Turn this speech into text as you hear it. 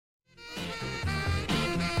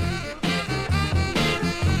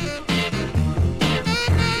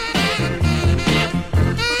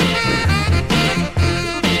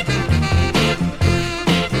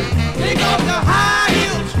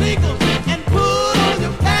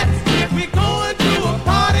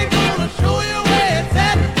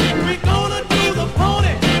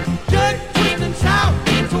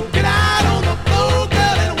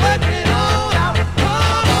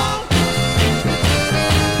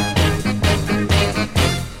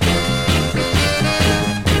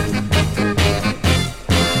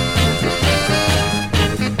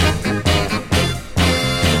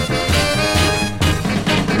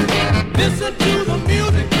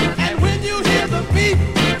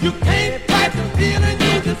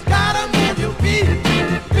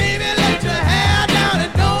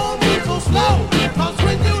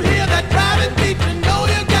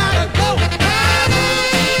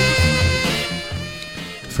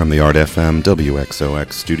from the Art FM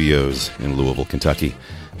WXOX studios in Louisville, Kentucky.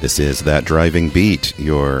 This is That Driving Beat,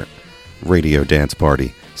 your radio dance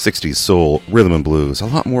party. 60s soul, rhythm and blues, a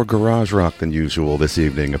lot more garage rock than usual this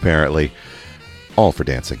evening, apparently. All for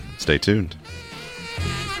dancing. Stay tuned.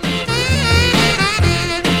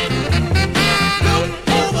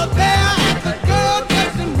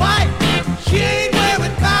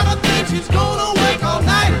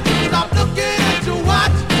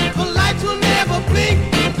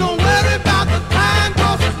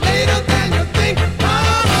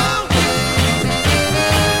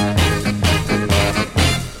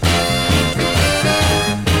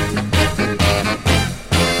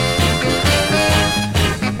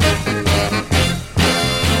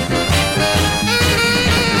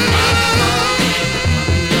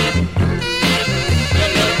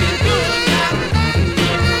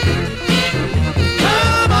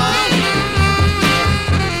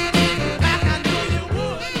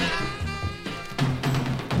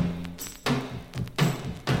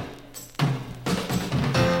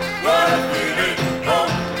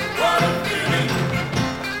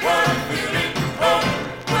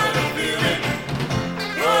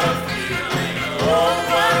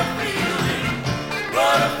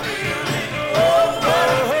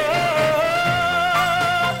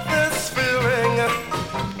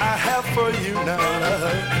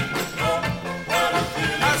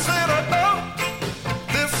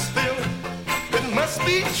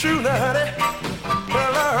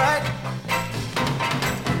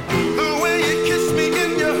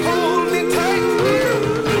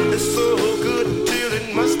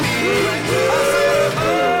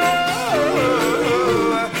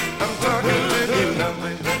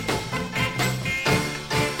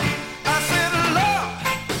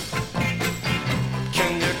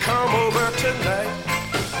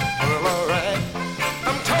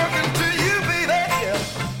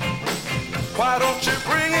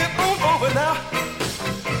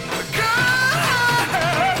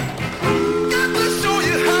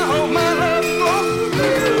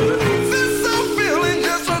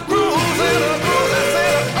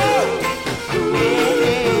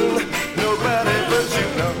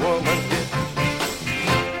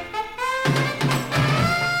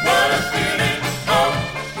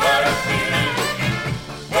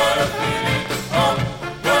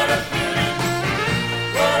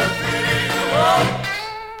 Oh!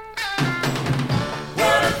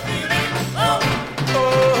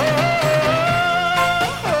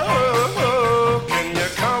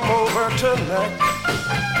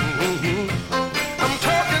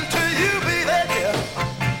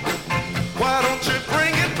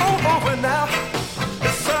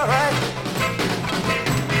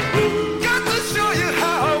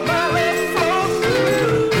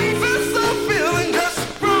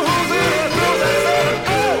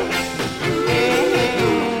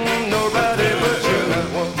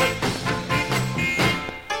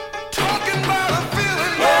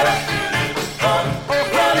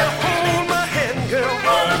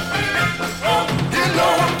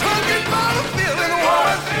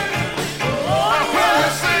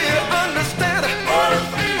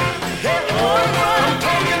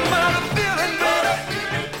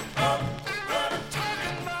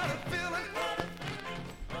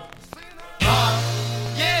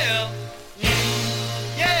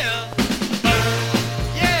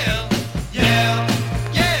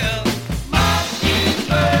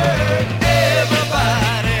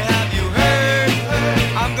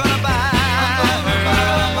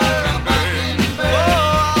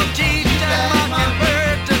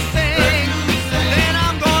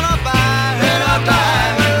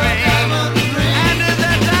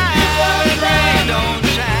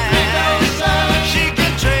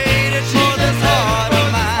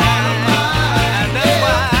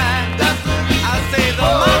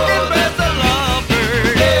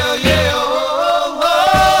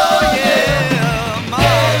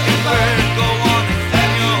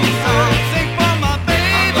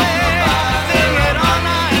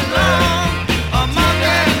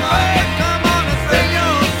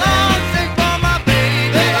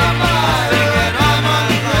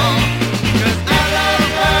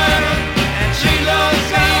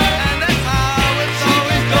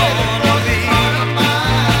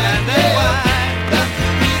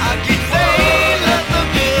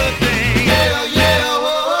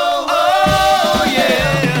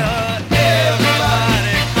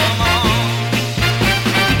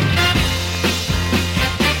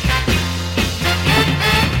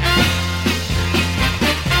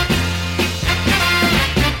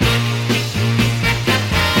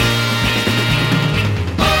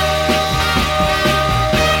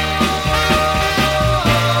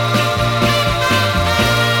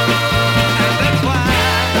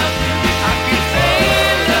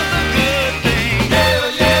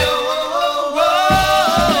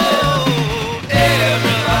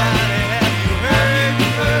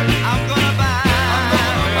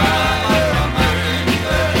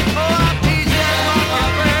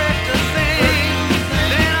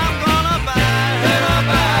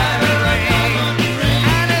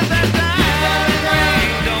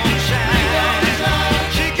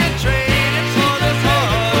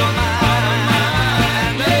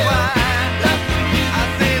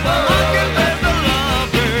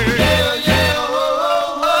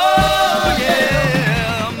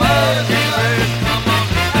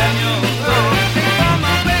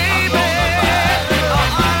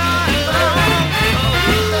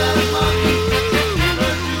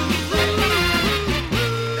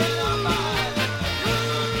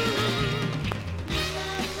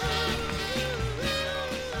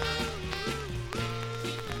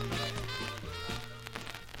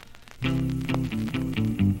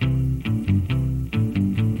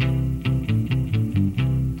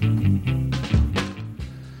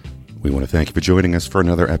 We want to thank you for joining us for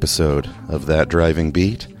another episode of That Driving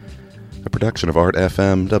Beat, a production of Art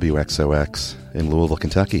FM WXOX in Louisville,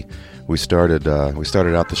 Kentucky. We started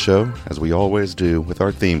out the show, as we always do, with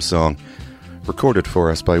our theme song, recorded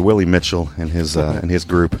for us by Willie Mitchell and his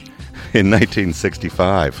group in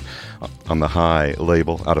 1965 on the High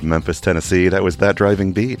label out of Memphis, Tennessee. That was That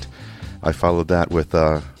Driving Beat. I followed that with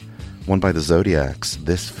one by the Zodiacs,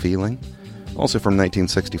 This Feeling, also from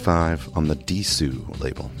 1965 on the Dessous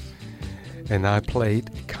label. And I played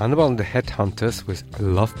Carnival and the Headhunters with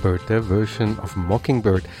Lovebird, their version of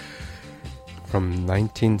Mockingbird from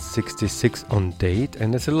 1966 on Date.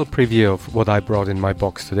 And it's a little preview of what I brought in my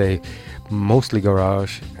box today. Mostly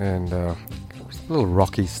garage and a little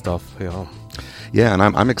rocky stuff, you know. Yeah, and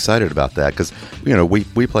I'm excited about that because, you know, we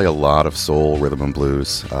play a lot of soul, rhythm and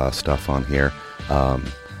blues stuff on here.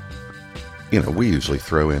 You know, we usually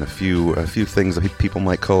throw in a few things that people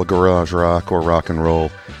might call garage rock or rock and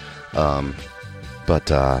roll. But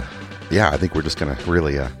I think we're just going to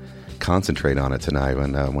really concentrate on it tonight.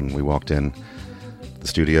 When we walked in the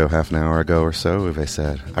studio half an hour ago or so, they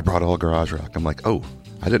said, I brought all garage rock. I'm like, oh,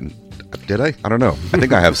 I didn't. Did I? I don't know. I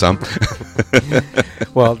think I have some.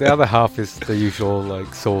 Well, the other half is the usual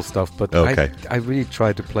like soul stuff, but okay. I really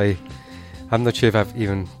try to play. I'm not sure if I've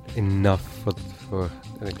even enough for the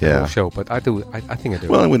whole show, but I do. I think I do.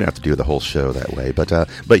 Well, we don't have to do the whole show that way, but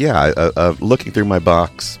yeah, looking through my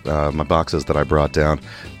boxes that I brought down,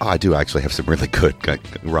 I do actually have some really good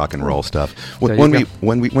rock and roll stuff.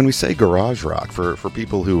 When we say garage rock, for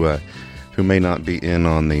people who may not be in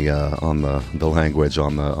on the language,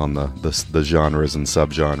 on the genres and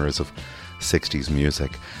subgenres of 60s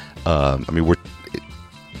music, I mean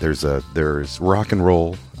there's rock and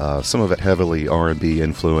roll, some of it heavily R&B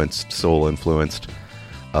influenced, soul influenced,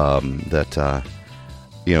 that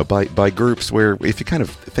you know, by groups where, if you kind of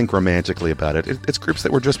think romantically about it, it's groups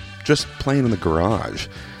that were just playing in the garage.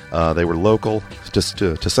 They were local just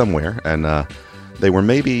to somewhere, and they were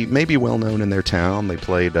maybe well known in their town. They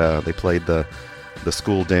played the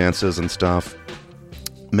school dances and stuff.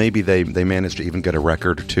 Maybe they managed to even get a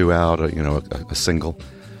record or two out, a single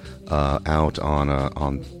out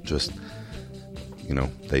on just, you know,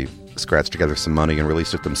 they scratched together some money and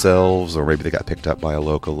released it themselves, or maybe they got picked up by a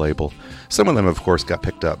local label. Some of them, of course, got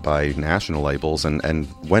picked up by national labels and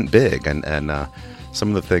went big. And some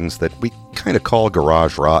of the things that we kind of call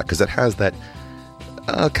garage rock, because it has that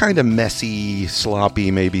kind of messy, sloppy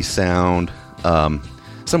maybe sound.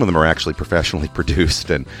 Some of them are actually professionally produced,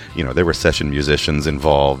 and you know, there were session musicians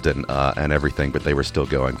involved and everything, but they were still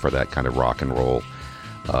going for that kind of rock and roll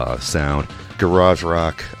sound. Garage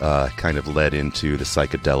rock kind of led into the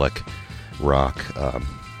psychedelic rock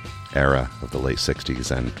era of the late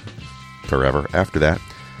 60s and forever after that.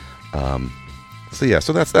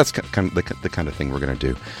 So that's kind of the kind of thing we're going to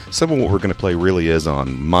do. Some of what we're going to play really is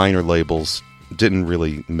on minor labels. Didn't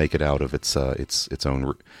really make it out of its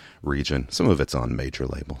own region. Some of it's on major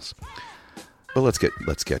labels. But let's get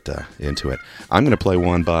into it. I'm going to play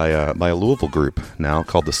one by a Louisville group now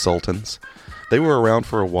called the Sultans. They were around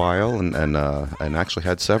for a while and actually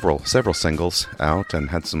had several singles out and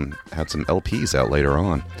had some LPs out later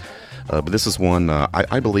on. But this is one.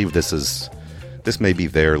 I believe this may be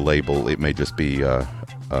their label. It may just be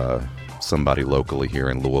somebody locally here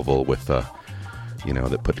in Louisville with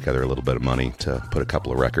that put together a little bit of money to put a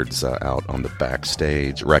couple of records out on the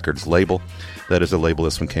Backstage Records label. That is a label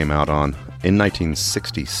this one came out on in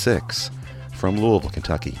 1966 from Louisville,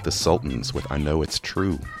 Kentucky. The Sultans with I Know It's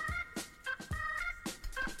True.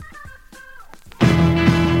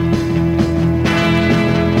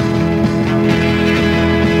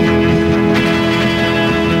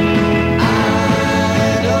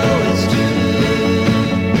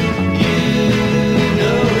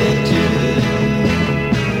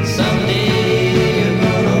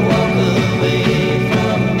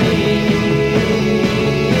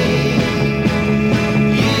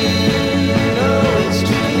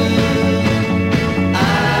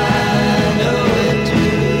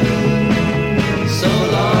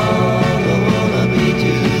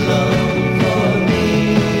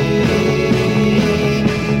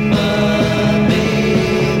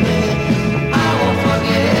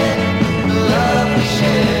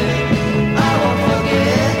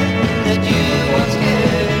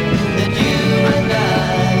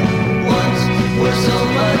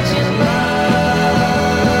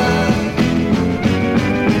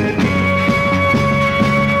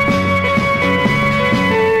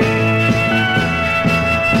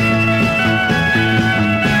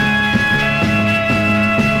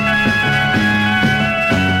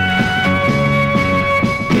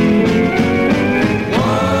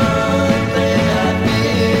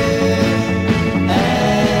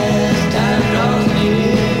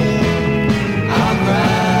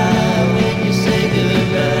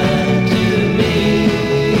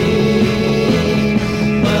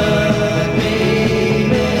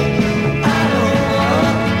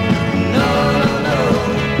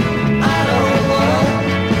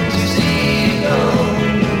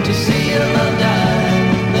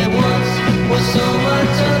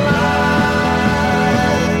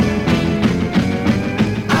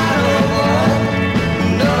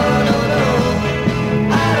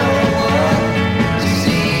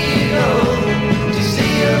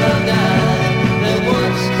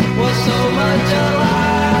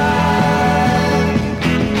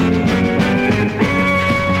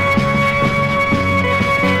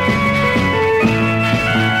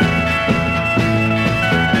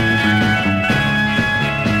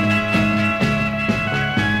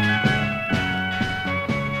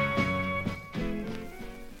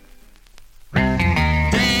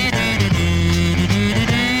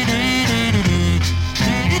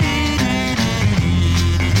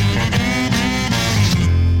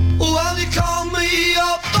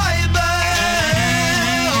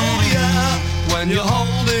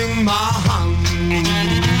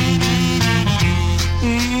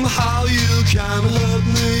 can hurt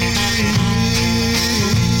me.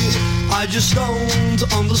 I just don't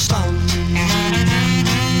understand.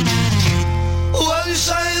 Well, you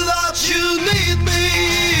say that you need me,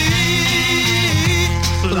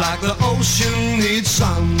 like the ocean needs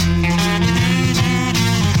sand.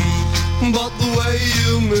 But the way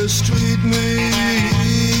you mistreat me,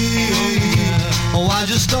 oh, I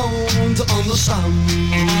just don't understand.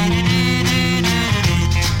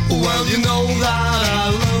 Well, you know that I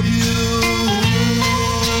love you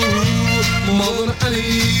more than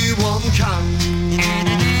anyone can.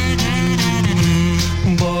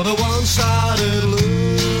 But a one-sided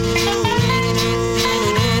love,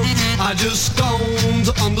 I just don't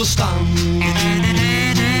understand.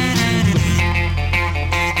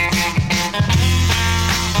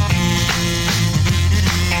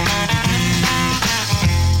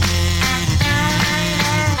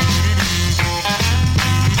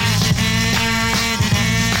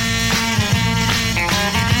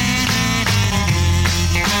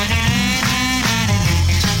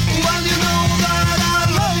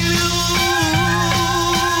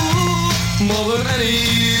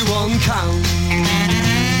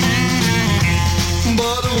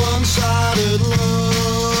 But a one-sided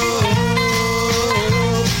love,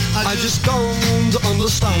 I just don't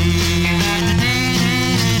understand.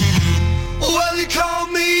 Well, you call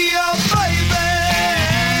me a baby,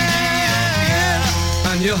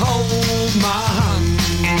 and you hold my hand.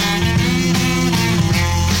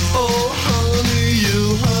 Oh, honey, you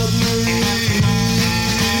hurt me,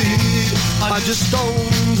 I just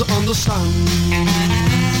don't understand.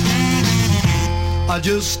 I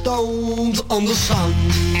just don't understand.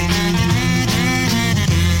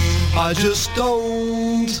 I just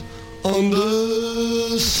don't understand.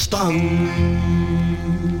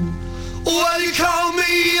 Well, you call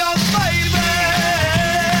me a baby,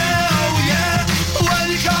 oh yeah. Well,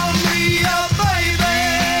 you call me a baby,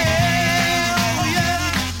 oh yeah.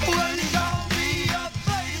 Well, you call me a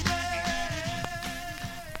baby.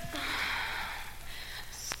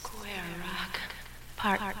 Square Rock,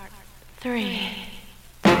 Part 3.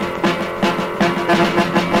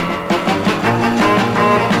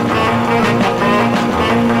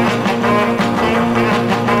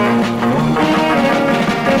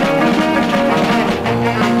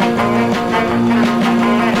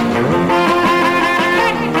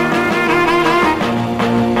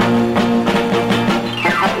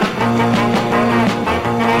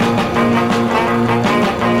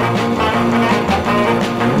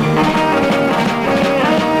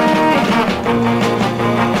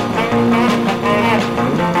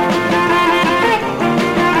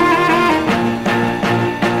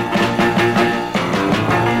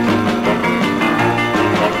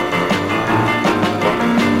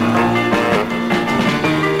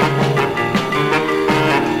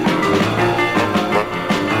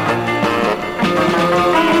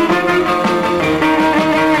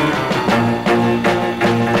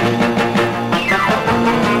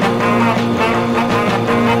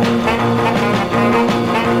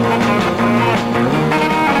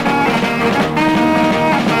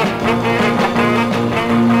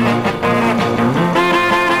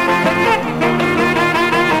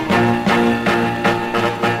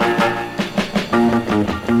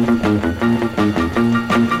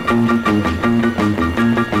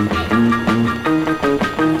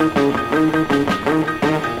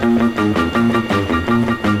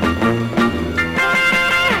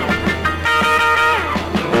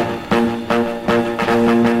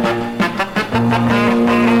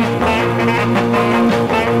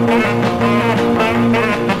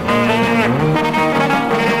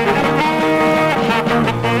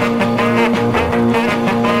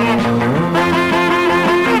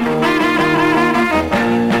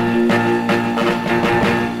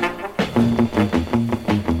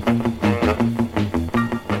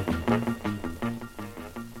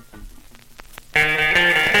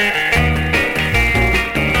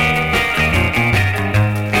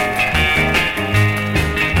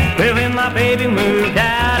 baby moved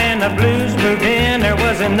out and the blues moved in, there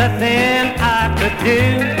wasn't nothing I could do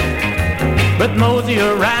but mosey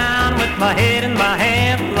around with my head in my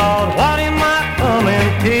hand. Lord, what am I coming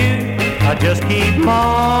to? I just keep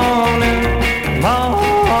moaning,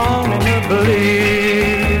 moaning the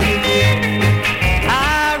blues.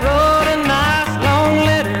 I wrote a nice long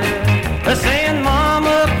letter saying,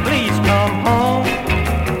 Mama, please come home.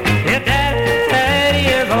 If Daddy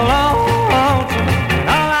is alone,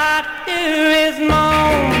 all I do is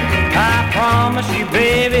moan. I promise you,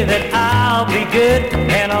 baby, that I'll be good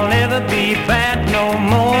and I'll never be bad no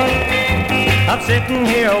more. I'm sitting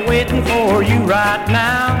here waiting for you right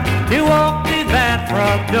now to walk through that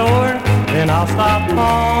front door. then I'll stop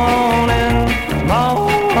moaning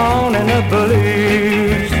the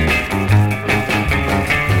blues.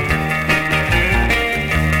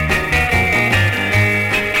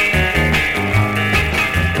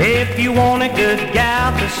 If you want a good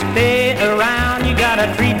gal to stay around, you gotta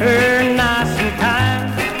treat her nice and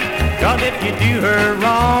kind. 'Cause if you do her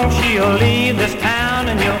wrong, she'll leave this town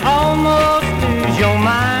and you'll almost lose your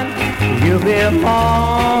mind. You'll be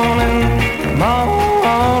moaning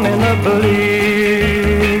the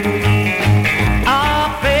blues. Oh,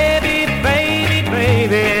 baby, baby,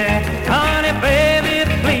 baby, honey, baby,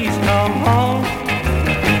 please come home.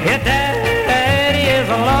 Your daddy is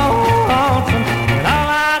lonesome, and all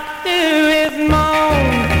I do is moan.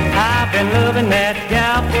 I've been loving that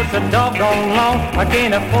gal for so doggone long, I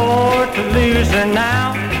can't afford to lose her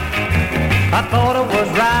now. I thought it was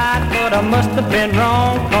right, but I must have been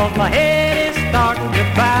wrong, 'cause my head is starting to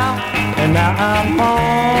bow, and now I'm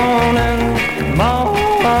moaning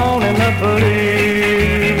the blues.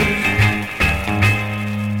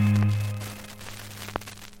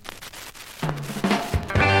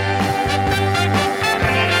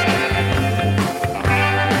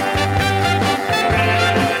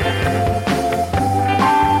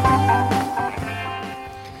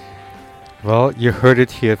 Well, you heard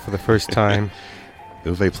it here for the first time.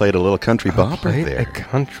 Uwe played a little country bopper Played there. a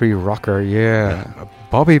country rocker, yeah.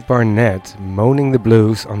 Bobby Barnett, Moaning the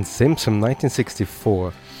Blues on Simpson,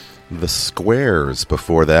 1964. The Squares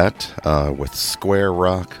before that, with Square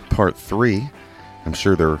Rock Part 3. I'm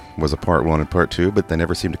sure there was a Part 1 and Part 2, but they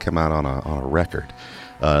never seemed to come out on a record.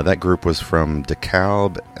 That group was from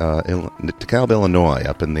DeKalb, Illinois,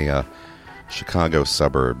 up in the Chicago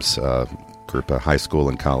suburbs. Group of high school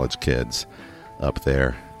and college kids up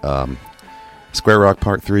there. Square Rock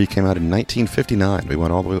Part 3 came out in 1959. We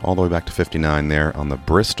went all the way back to 59 there on the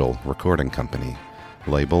Bristol Recording Company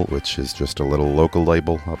label, which is just a little local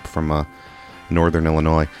label up from northern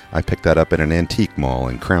Illinois. I picked that up at an antique mall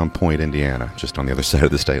in Crown Point, Indiana, just on the other side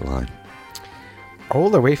of the state line. All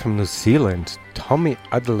the way from New Zealand, Tommy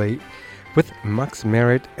Adelaide with Max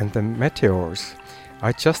Merritt and the Meteors.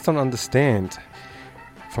 I just don't understand.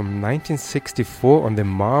 From 1964 on the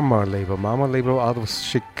Marmar label out of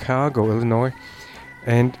Chicago, Illinois.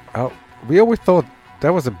 And we always thought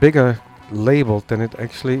that was a bigger label than it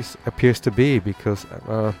actually appears to be, because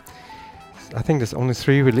I think there's only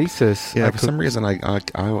 3 releases. Yeah, for some reason I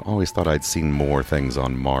always thought I'd seen more things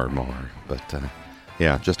on Marmar, but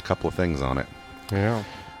yeah, just a couple of things on it. Yeah.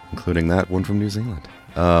 Including that one from New Zealand.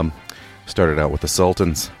 Started out with the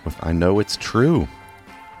Sultans with I Know It's True.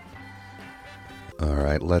 All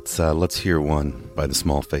right, let's hear one by the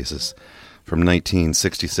Small Faces from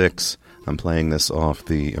 1966. I'm playing this off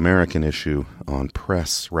the American issue on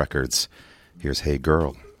Press Records. Here's Hey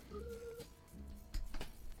Girl.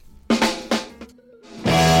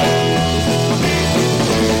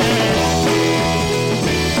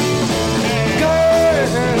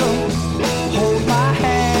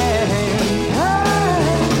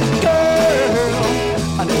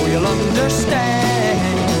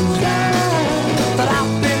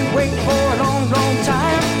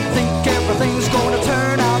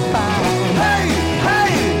 Hey,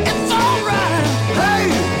 hey, it's alright. Hey,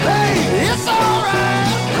 hey, it's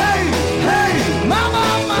alright.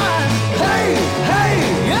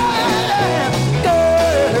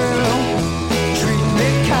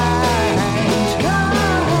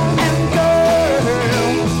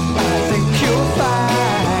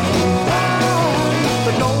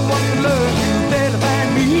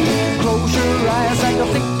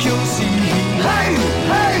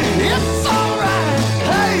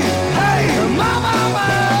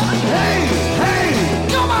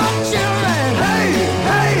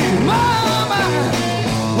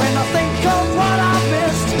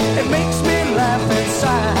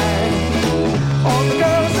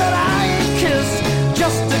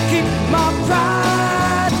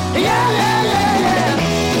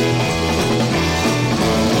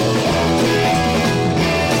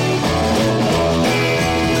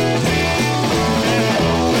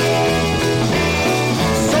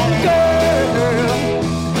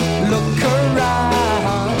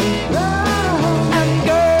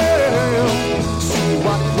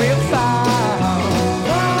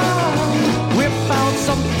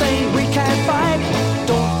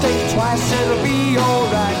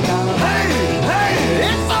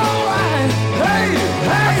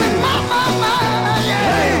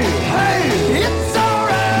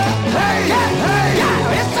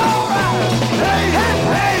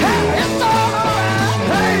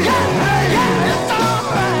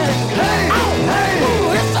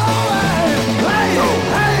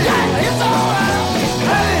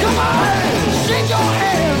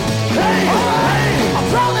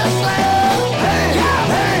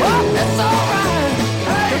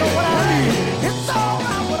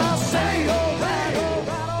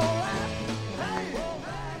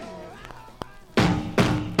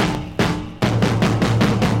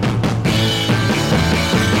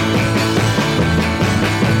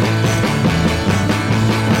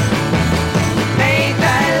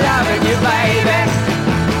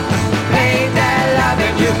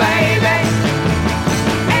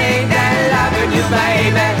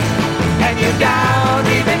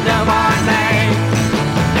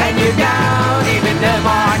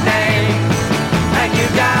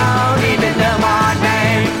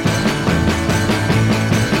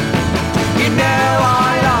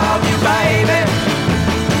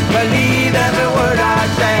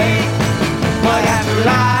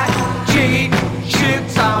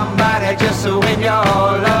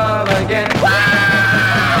 love again.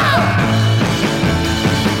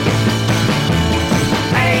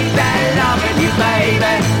 Ain't that loving you,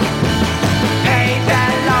 baby? Ain't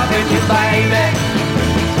that loving you, baby?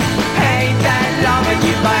 Ain't that loving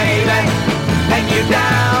you, baby? And you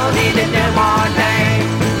don't even know my name.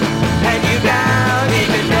 And you don't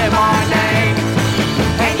even know my name.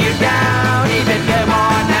 And you don't even know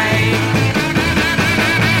my name.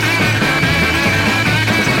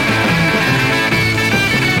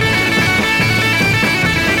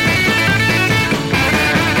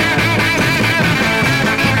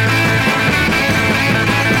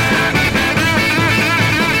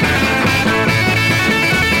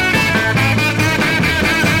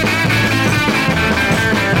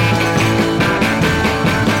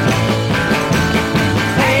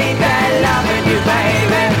 Ain't that loving you,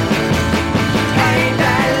 baby? Ain't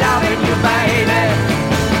that loving you, baby?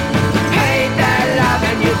 Ain't that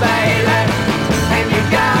loving you, baby? And you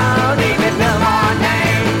don't even know my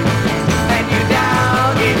name. And you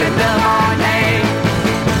don't even know my name.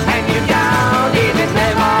 And you don't even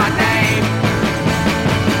know my name.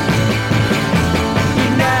 You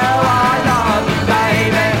know I love you,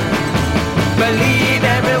 baby. Believe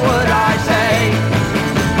every word I say.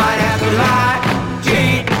 Might have to lie,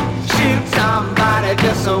 cheat, shoot somebody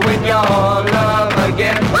just to win your love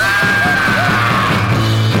again.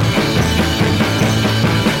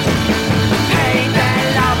 Ain't that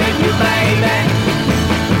loving you, baby?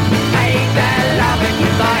 Ain't that loving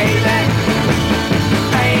you, baby?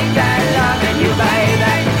 Ain't that loving you,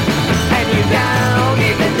 baby? And you don't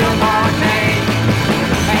even know my name.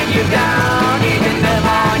 And you don't even know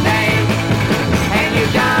my name. And you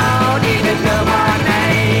don't even know my name.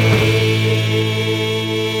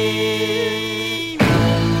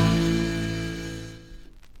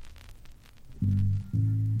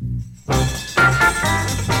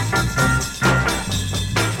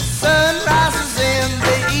 Sun rises in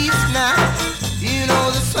the east now. You know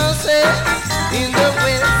the sunset in the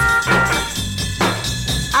west.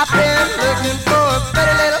 I've been looking for a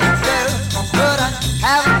pretty little girl, but I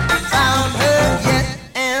haven't found her yet.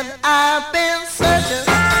 And I've been searching,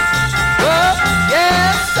 oh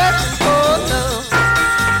yeah, searching for love.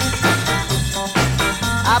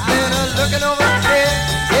 I've been looking over there,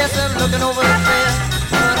 yes, I'm looking over there,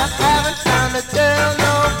 but I haven't found a girl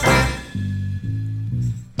nowhere.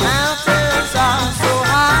 Mountains are so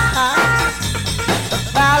high, the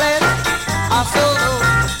valleys are so low.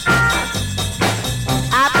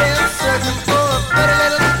 I've been searching for a pretty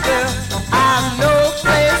little girl. I've no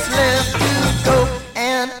place left to go,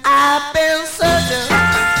 and I've been searching,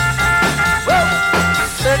 whoa,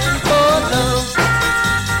 searching for love.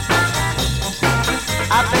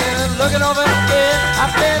 I've been looking over here,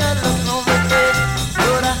 I've been looking over there,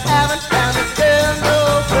 but I haven't found a girl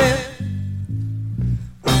nowhere.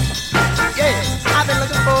 Yeah, I've been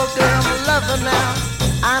looking for a girl, I'm a lover now.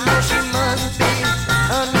 I know she must be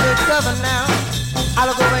undercover now. I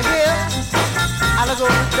look over here, I look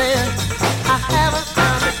over there. I haven't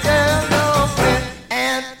found a girl nowhere,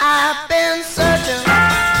 and I've been searching,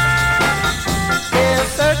 yeah,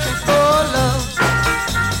 searching for love.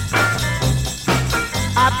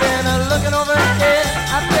 I've been looking over here,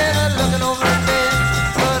 I've been looking over there,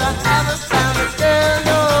 but I haven't found a girl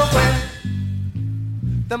nowhere.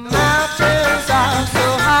 The mountains are so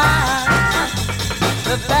high,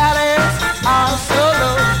 the valleys are so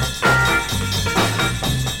low.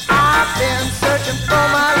 I've been searching for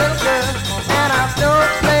my little girl, and I've no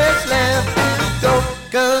place left to go,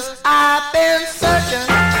 'cause I've been searching,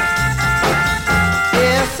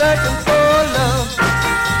 yeah, searching for love.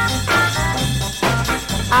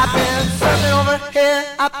 I've been searching over here,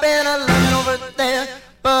 I've been looking over there,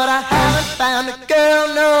 but I haven't found a girl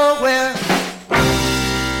nowhere.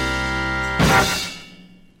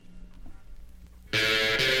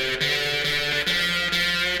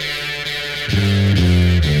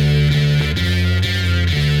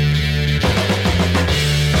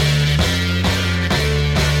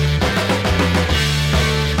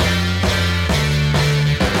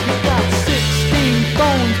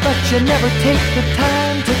 But you never take the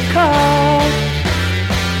time to call.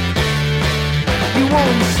 You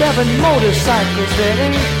own 7 motorcycles that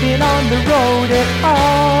ain't been on the road at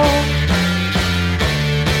all.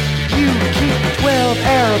 You keep 12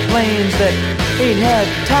 airplanes that ain't had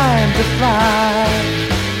time to fly.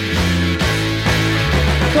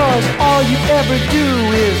 'Cause all you ever do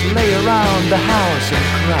is lay around the house and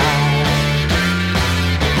cry.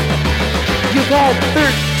 You've had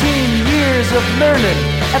 13 years of learning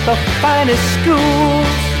at the finest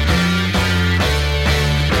schools.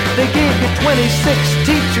 They gave you 26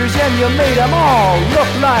 teachers and you made them all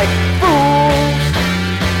look like fools.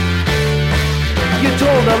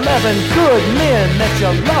 7 good men that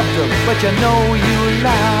you loved them, but you know you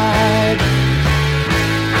lied.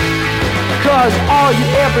 'Cause all you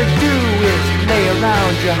ever do is lay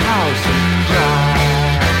around your house and cry.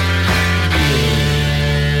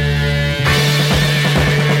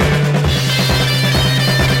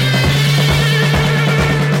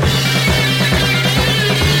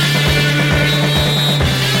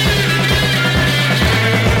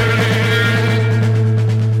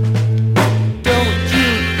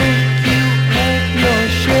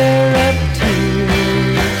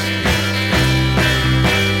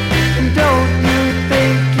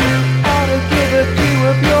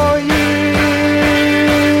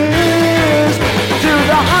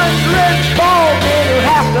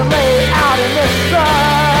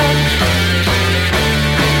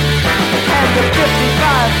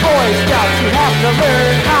 Boy Scouts, you have to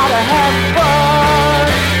learn how to have fun.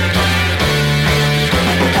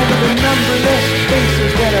 And the numberless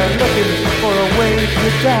faces that are looking for a way to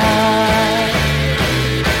die.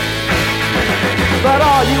 But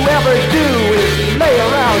all you ever do is lay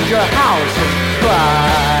around your house and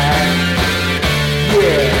cry.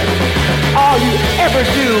 Yeah, all you ever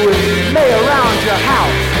do is lay around your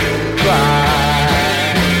house and cry.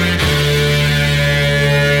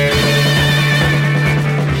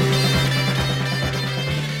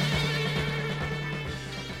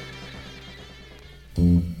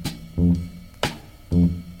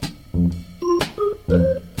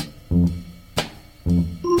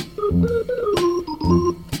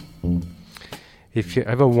 If you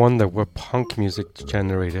ever wonder where punk music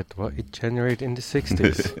generated, well, it generated in the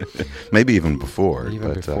 60s. Maybe even before. Even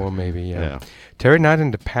but, before, maybe, yeah. yeah. Terry Knight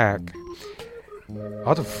and the Pack,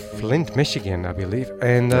 out of Flint, Michigan, I believe.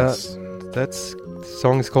 And Yes. that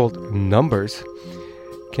song is called Numbers.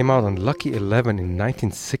 Came out on Lucky 11 in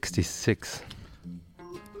 1966.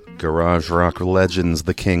 Garage rock legends,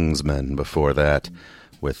 the Kingsmen, before that,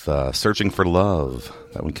 with Searching for Love.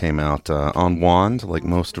 That one came out on Wand, like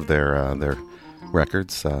most of their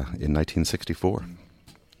records, in 1964.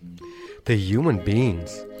 The Human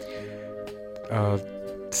Beings.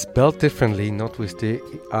 Spelled differently, not with the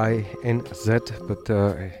I-N-Z, but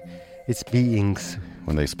it's beings.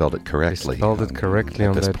 When they spelled it correctly. They spelled it correctly at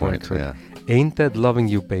on this that point, record. yeah. Ain't That Loving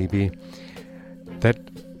You, Baby? That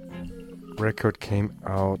record came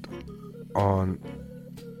out on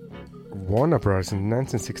Warner Bros. In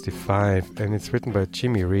 1965, and it's written by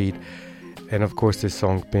Jimmy Reed. And of course, this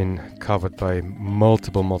song been covered by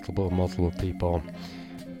multiple people,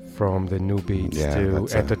 from the New Beats to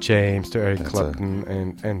Etta James to Eric Clapton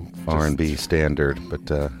and R&B standard, but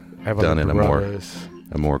Everly done in Brothers.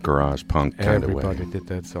 a more garage punk kind of way. Everybody did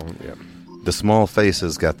that song, yeah. The Small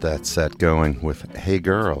Faces got that set going with Hey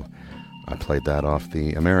Girl. I played that off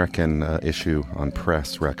the American issue on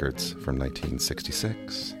Press Records from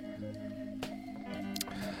 1966.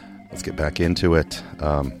 Let's get back into it.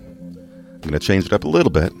 I'm going to change it up a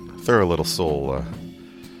little bit, throw a little soul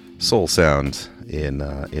sound in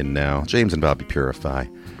now. James and Bobby Purify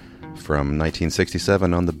from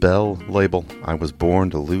 1967 on the Bell label. I Was Born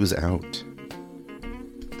to Lose Out.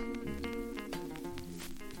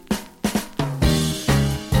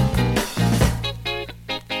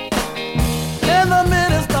 In the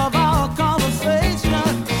midst of our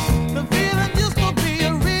conversation, the feeling used to be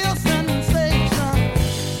a real sensation.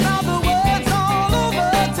 Now the words all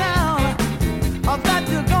over town that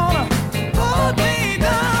you're gonna put me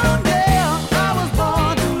down. Yeah, I was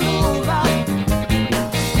born to lose out.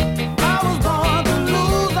 I was born to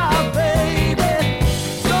lose out, baby.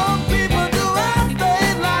 Some people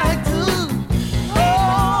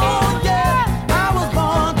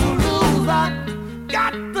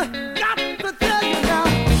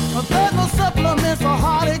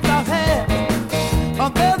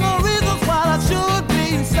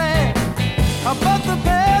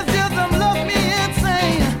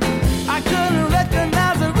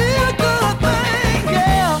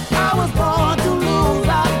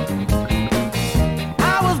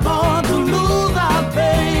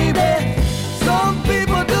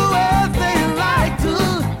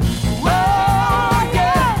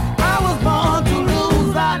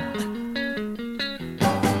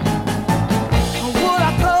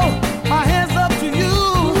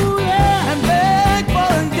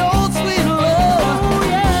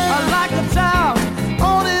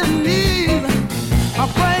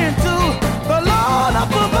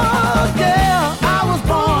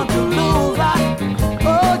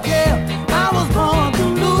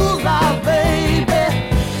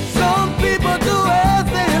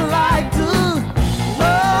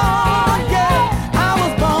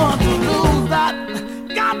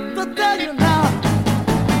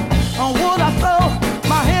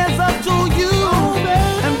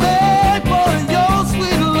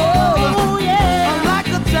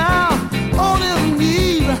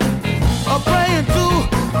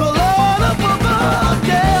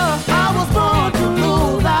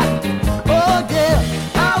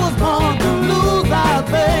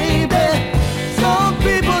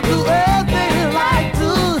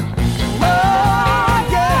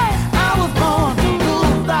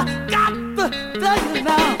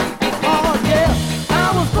yeah. I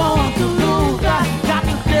was born to lose. I got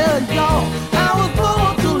to tell y'all. I was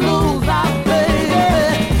born to lose, baby.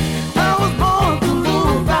 I was born to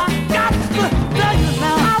lose. I got to tell you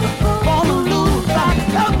now. I was born to lose.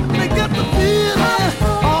 Help me get the feeling.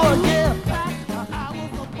 Oh yeah. I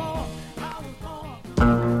was born.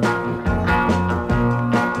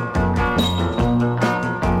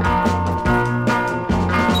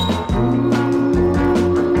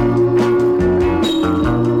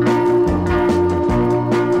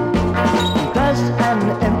 There's an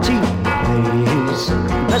empty place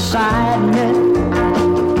beside me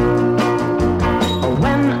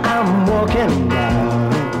when I'm walking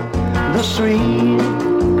down the street.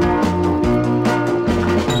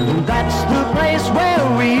 That's the place where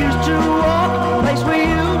we used to walk, place where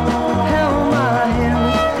you held my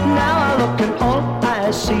hand. Now I look and all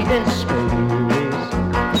I see is space,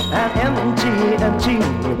 an empty, empty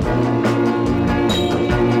place.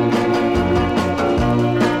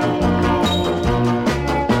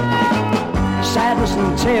 Sadness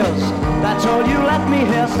and tears, that's all you let me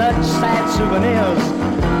hear. Such sad souvenirs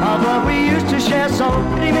of what we used to share. So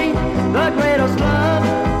pity me, the greatest love,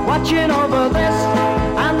 watching over this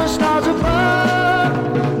and the stars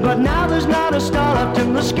above. But now there's not a star left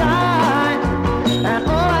in the sky, and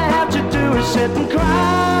all I have to do is sit and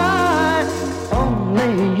cry.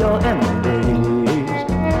 Only your embrace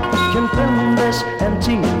can fill this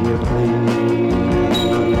empty place.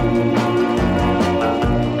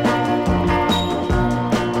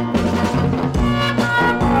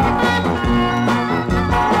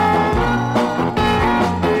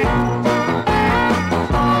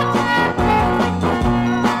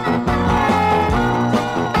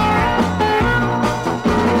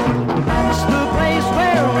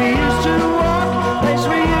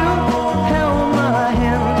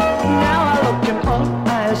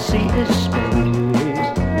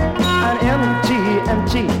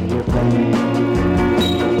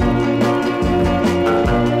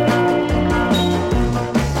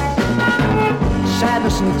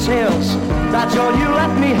 Tears, that's all you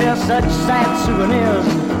let me hear. Such sad souvenirs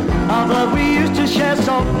of love we used to share.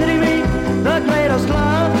 So pity me, the greatest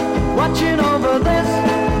love, watching over this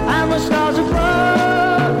and the stars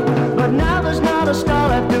above. But now there's not a star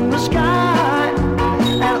left in the sky,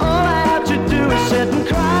 and all I have to do is sit and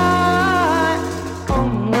cry.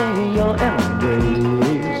 Only your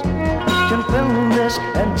embrace can fill this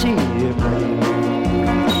empty place.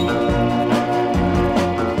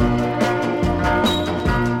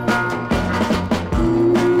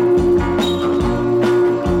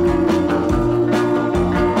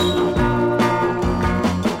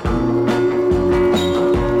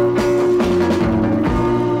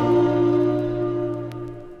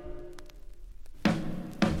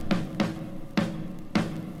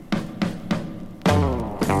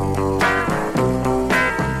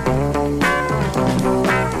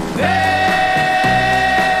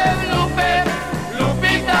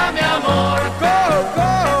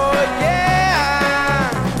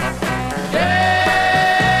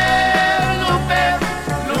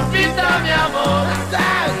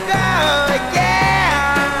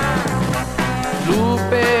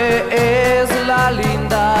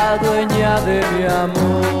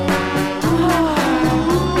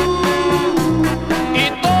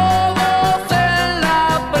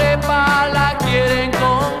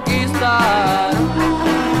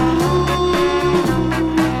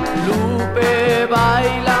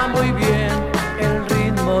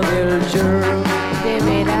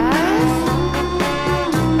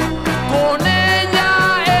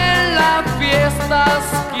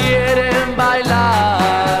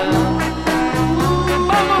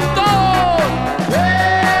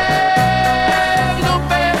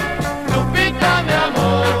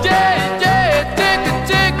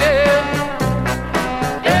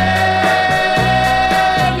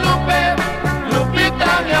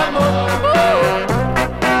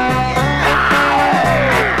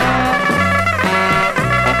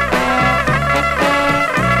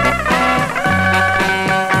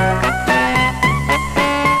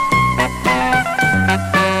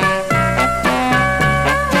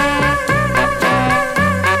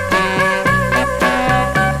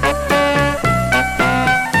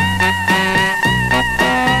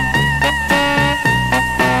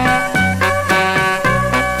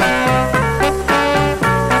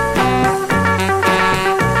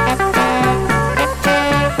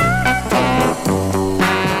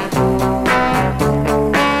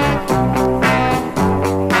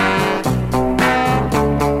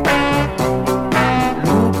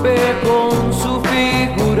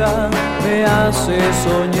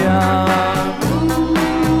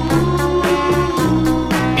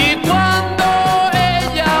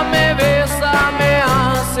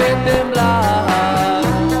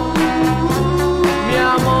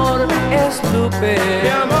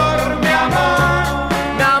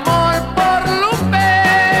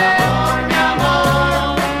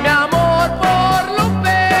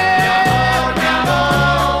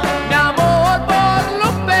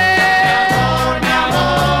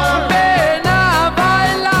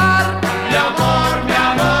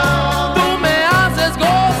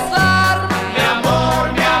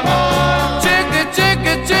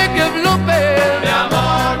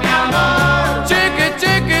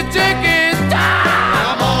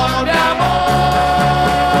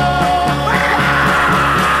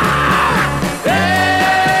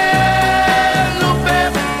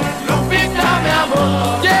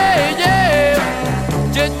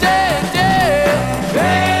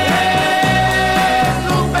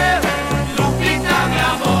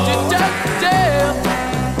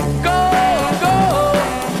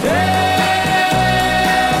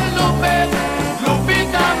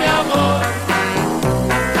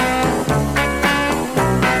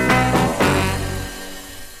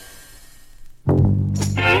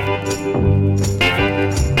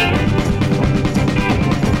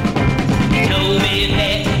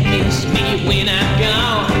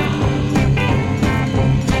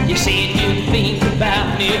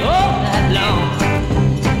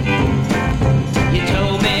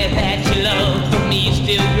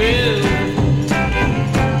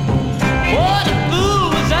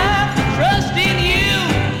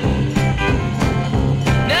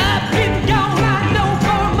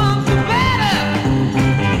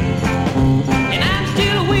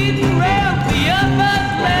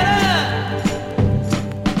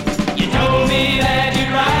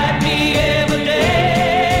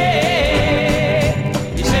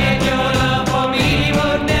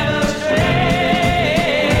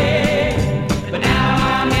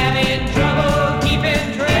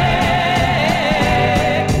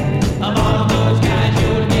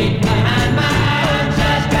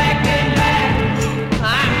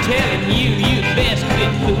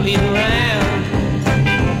 around.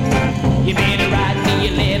 You better ride me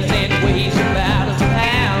a letter that weighs about a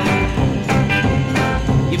pound.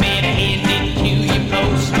 You better hand it to your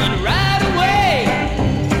postman right away.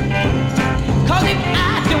 'Cause if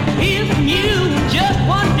I don't hear from you in just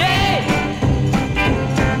one day,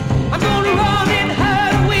 I'm gonna run and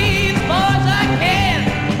hide away as far as I can.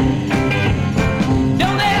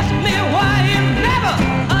 Don't ask me why, you never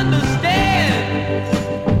understand.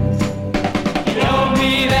 You told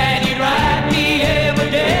me that you'd write me every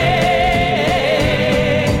day.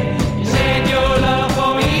 You said your love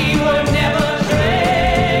for me would never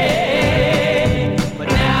stray. But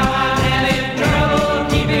now I'm having trouble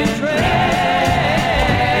keeping track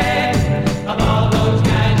of all those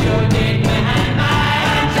times you're dead behind my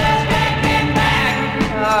unsuspecting back.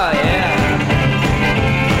 Oh yeah.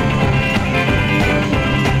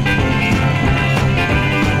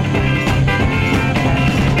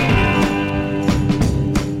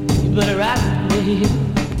 You better write me.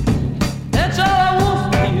 That's all I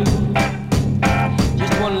want from you.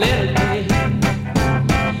 Just one letter a day.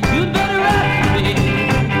 You better write me.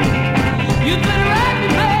 You better write me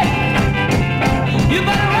back. You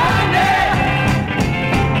better write me.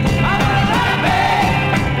 I wanna write me.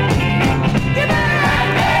 You better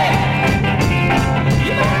write me.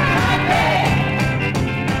 You better write me.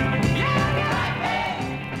 You better write me.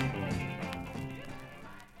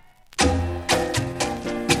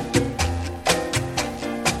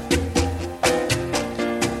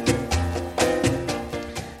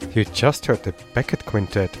 You just heard the Beckett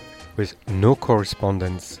Quintet with No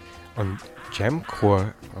Correspondence on Jam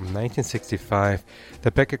Corps from 1965.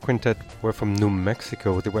 The Beckett Quintet were from New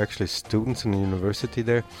Mexico. They were actually students in the university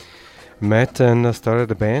there. Met and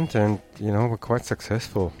started a band, and were quite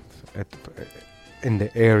successful in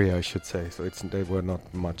the area, I should say. So they were not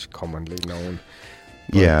much commonly known.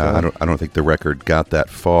 But, Yeah, I don't think the record got that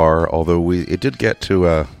far. Although it did get to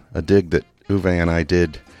a dig that Uwe and I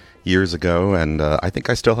did years ago, and I think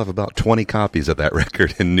I still have about 20 copies of that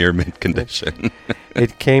record in near mint condition.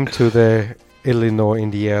 It came to the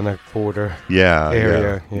Illinois-Indiana border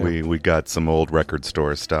area. Yeah. We got some old record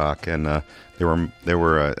store stock, and it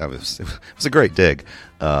was a great dig.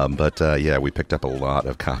 But we picked up a lot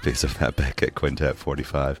of copies of that Beckett Quintet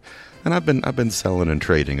 45, and I've been selling and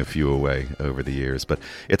trading a few away over the years. But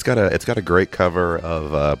it's got a great cover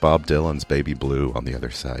of Bob Dylan's "Baby Blue" on the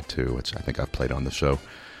other side too, which I think I've played on the show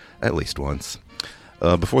at least once.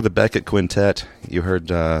 Before the Beckett Quintet, you heard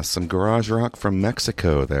some garage rock from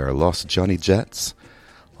Mexico there, Los Johnny Jets,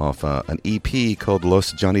 off an EP called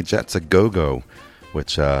Los Johnny Jets A Go-Go,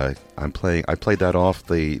 which I played that off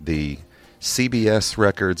the CBS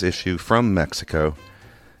Records issue from Mexico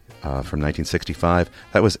from 1965.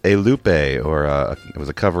 That was A Lupe, or it was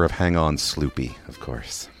a cover of Hang On Sloopy, of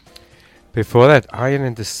course. Before that, Iron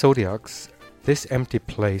and the Zodiacs, This Empty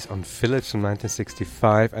Place on Philips from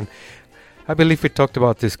 1965, and I believe we talked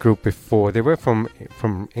about this group before. They were from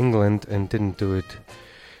England and didn't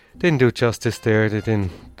do justice there. They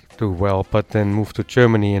didn't do well, but then moved to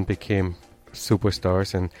Germany and became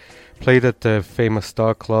superstars and played at the famous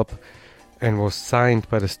Star Club and was signed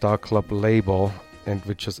by the Star Club label, and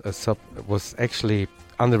which was actually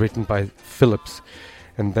underwritten by Philips,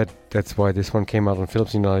 and that's why this one came out on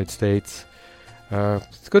Philips in the United States.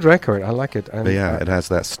 It's a good record. I like it. And it has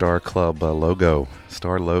that Star Club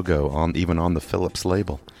Star logo even on the Philips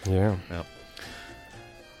label. Yeah. Yep.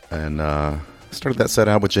 And started that set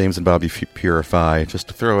out with James and Bobby Purify, just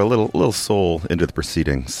to throw a little soul into the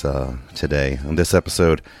proceedings today on this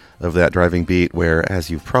episode of That Driving Beat, where, as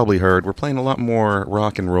you've probably heard, we're playing a lot more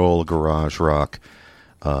rock and roll, garage rock,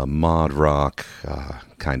 mod rock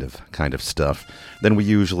kind of stuff than we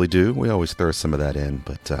usually do. We always throw some of that in,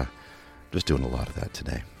 but just doing a lot of that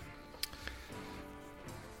today.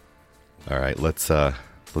 All right, let's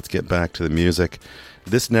get back to the music.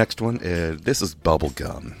 This next one, this is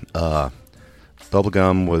Bubblegum.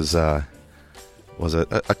 Bubblegum was a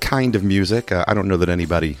kind of music. I don't know that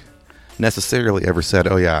anybody necessarily ever said,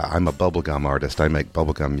 "Oh yeah, I'm a bubblegum artist. I make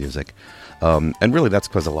bubblegum music." And really, that's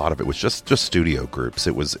because a lot of it was just studio groups.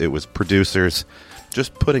 It was producers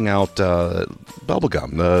just putting out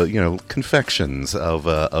bubblegum, confections of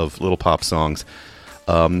little pop songs.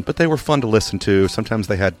 But they were fun to listen to. Sometimes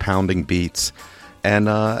they had pounding beats, and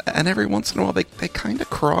every once in a while they kind of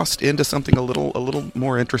crossed into something a little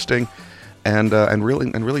more interesting. And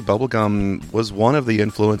really, bubblegum was one of the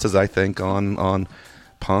influences, I think, on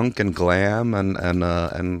punk and glam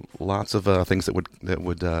and lots of things that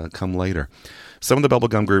would come later. Some of the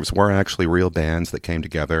bubblegum groups were actually real bands that came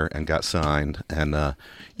together and got signed, and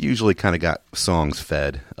usually kind of got songs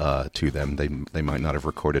fed to them. They might not have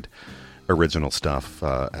recorded original stuff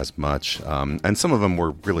as much. And some of them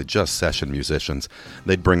were really just session musicians.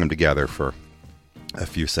 They'd bring them together for a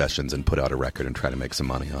few sessions and put out a record and try to make some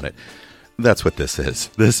money on it. That's what this is.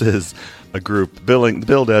 This is a group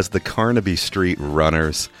billed as the Carnaby Street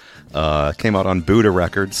Runners. Came out on Buddha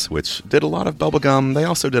Records, which did a lot of bubblegum. They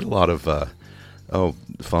also did a lot of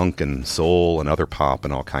funk and soul and other pop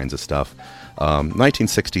and all kinds of stuff.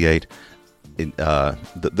 1968. It's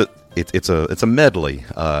a medley,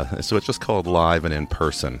 so it's just called Live and In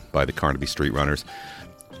Person by the Carnaby Street Runners.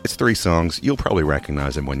 It's 3 songs. You'll probably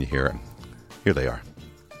recognize them when you hear it. Here they are.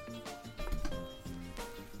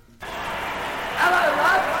 Hello,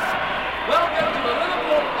 lads. Welcome to the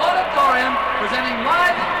Liverpool Auditorium, presenting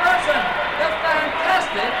live in person the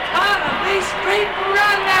fantastic Carnaby Street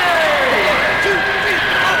Runners. 1, 2, 3,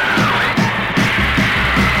 4.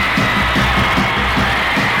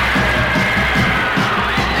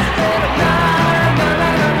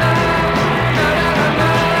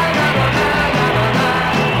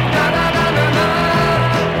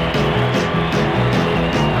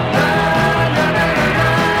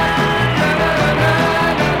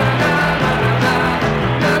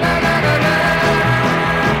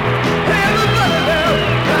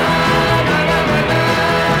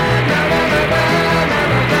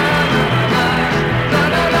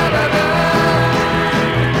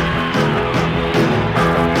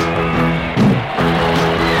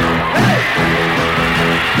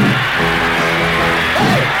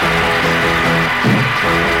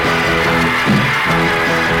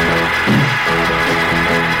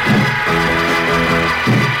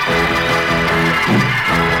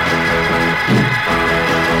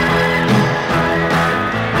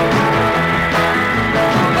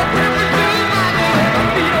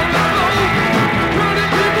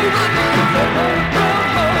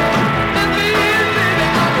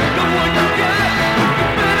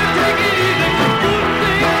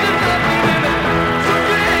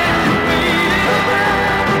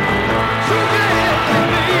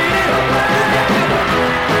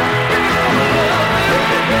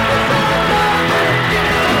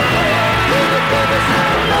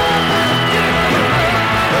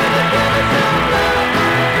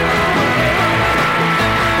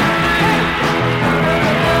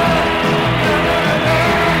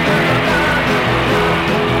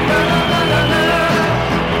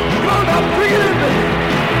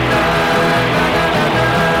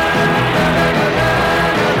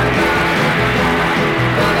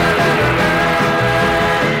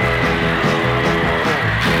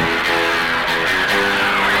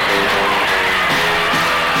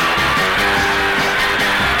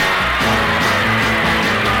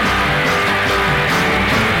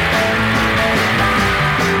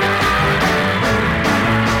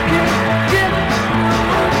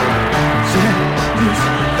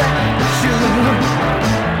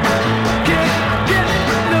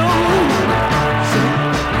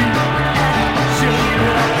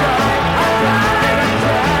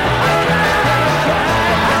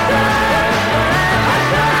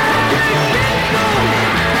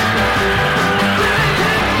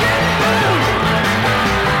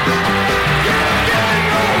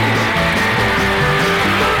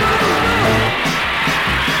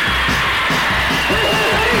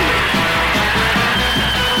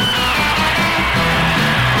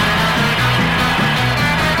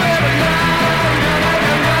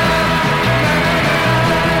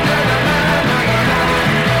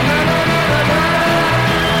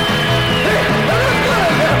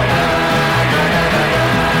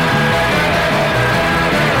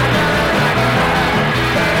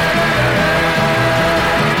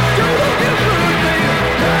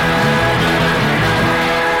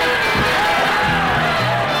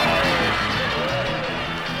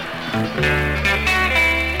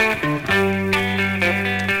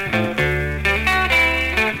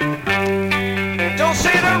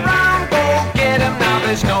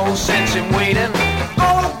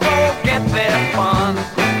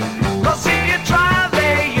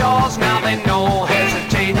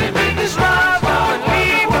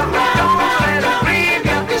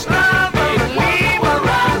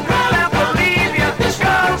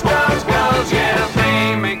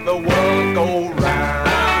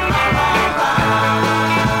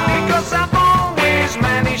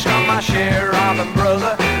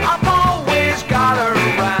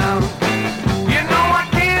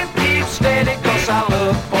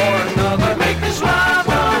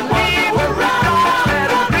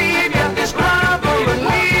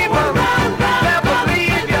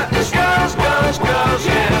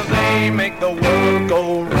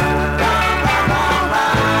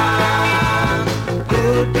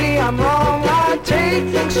 I'm wrong, I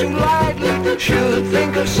take things too lightly. should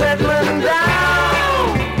think of settling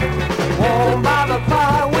down. Warm by the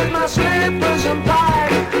fire with my slippers and pie.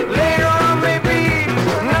 Later on maybe,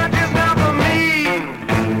 not just now for me.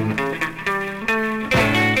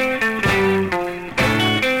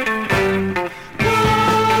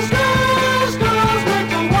 Girls, girls, girls, make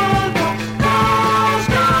the world go. Girls,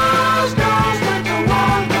 girls, girls, make the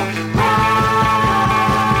world go round,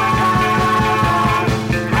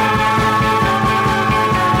 round.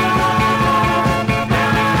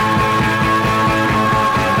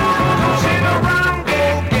 Sit around, go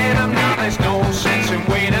get 'em now. There's no sense in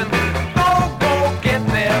waiting. Go get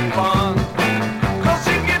their fun. 'Cause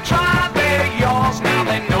if you try, they're yours now.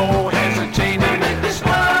 They no hesitating. This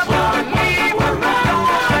world will leave around. Don't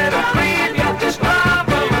let 'em leave you. This world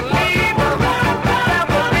will leave around.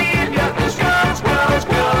 Never leave you. This girls, girls,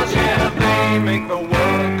 girls, yeah, they make the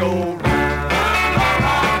world go round,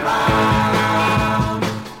 round.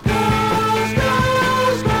 Girls,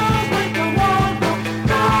 girls, girls, make the world go.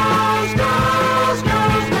 Girls, girls,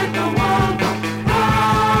 girls, make the world go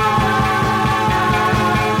round,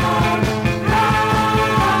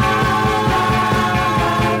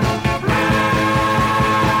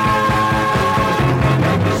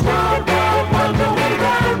 this world go round, round,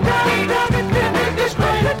 round, round, this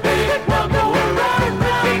great big world go round,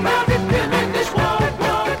 round, round, this world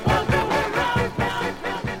go round, round, round,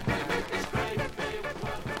 this great big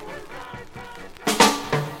world go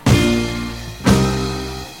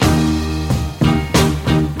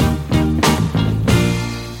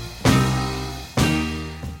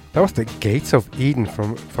That was the Gates of Eden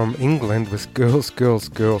from England with Girls, Girls,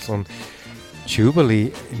 Girls on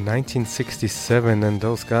Jubilee in 1967, and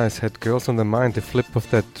those guys had girls on their mind. The flip of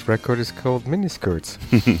that record is called Miniskirts.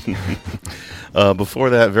 Before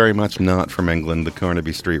that, very much not from England, the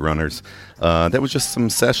Carnaby Street Runners. That was just some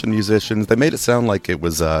session musicians. They made it sound like it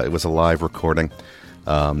was a live recording,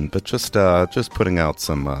 but just putting out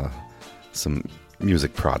some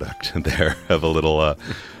music product there of a little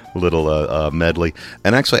medley.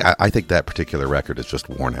 And actually, I think that particular record is just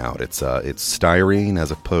worn out. It's styrene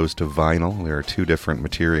as opposed to vinyl. There are two different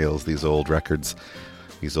materials. These old records,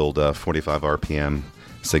 these old 45 RPM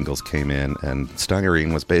singles came in, and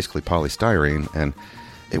styrene was basically polystyrene, and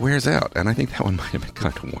it wears out. And I think that one might have been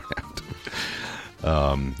kind of worn out.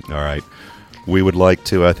 All right. We would like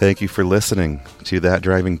to thank you for listening to That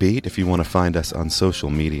Driving Beat. If you want to find us on social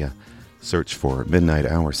media, search for Midnight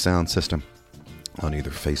Hour Sound System on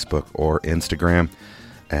either Facebook or Instagram,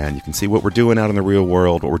 and you can see what we're doing out in the real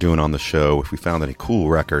world, what we're doing on the show. If we found any cool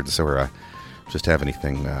records or just have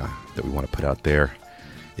anything that we want to put out there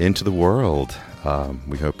into the world,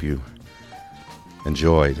 we hope you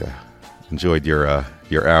enjoyed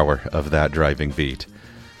your hour of That Driving Beat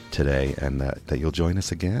today, and that you'll join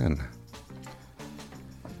us again.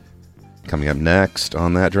 Coming up next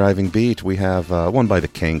on That Driving Beat, we have one by the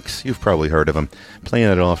Kinks. You've probably heard of them,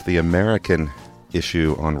 playing it off the American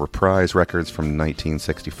issue on Reprise Records from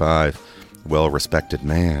 1965, Well Respected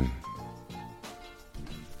Man.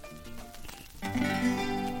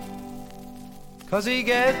 Cause he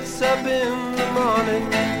gets up in the morning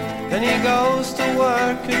and he goes to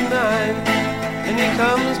work at 9, and he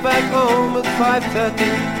comes back home at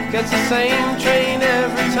 5:30, gets the same train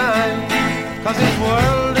every time. Cause his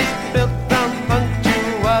world is built on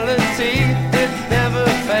punctuality, it never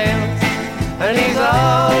fails. And he's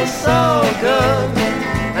all so good,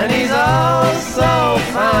 and he's all so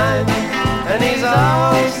fine, and he's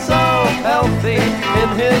all so healthy in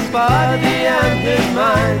his body and his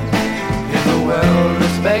mind. He's a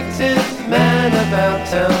well-respected man about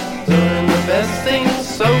town, doing the best things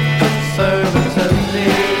so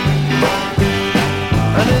conservatively.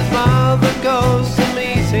 And his mother goes to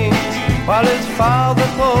meetings while his father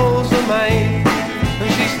pulls the maid,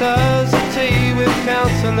 and she stirs the tea with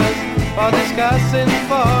counsellors while discussing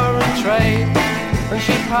foreign trade. And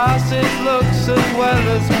she passes looks as well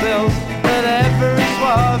as bills at every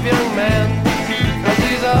suave young man. Cause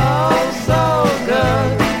he's all so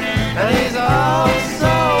good, and he's all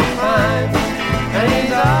so fine, and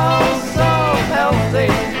he's all so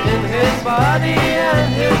healthy in his body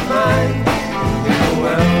and his mind. He's a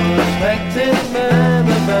well-respected man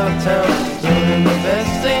about town, doing the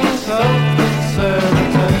best things so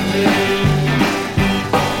conservatively.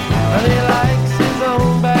 And he likes his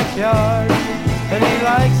own backyard, and he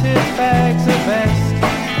likes his bags the best,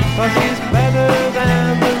 cause he's better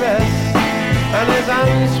than the rest, and his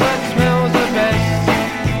unsweat smells the best.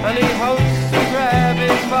 And he hopes to grab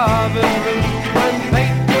his father's root when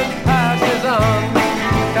Bateman passes on.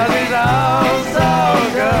 Cause he's all so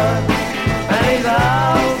good, and he's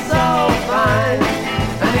all so fine,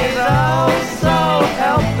 and he's all so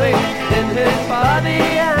healthy in his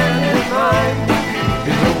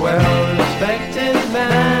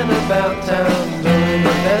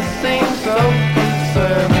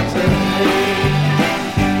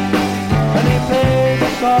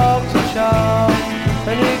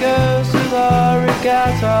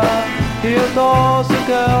at her. He adores the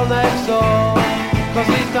girl next door, 'cause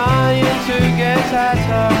he's dying to get at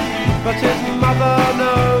her. But his mother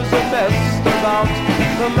knows the best about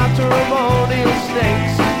the matrimonial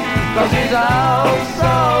stakes, 'cause he's out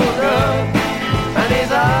so good, and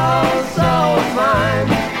he's out so fine,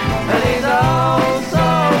 and he's out so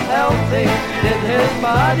healthy in his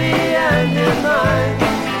body and his mind.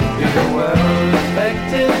 He's a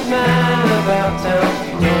well-respected man about town,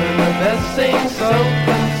 doing the best thing so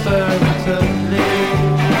conservatively.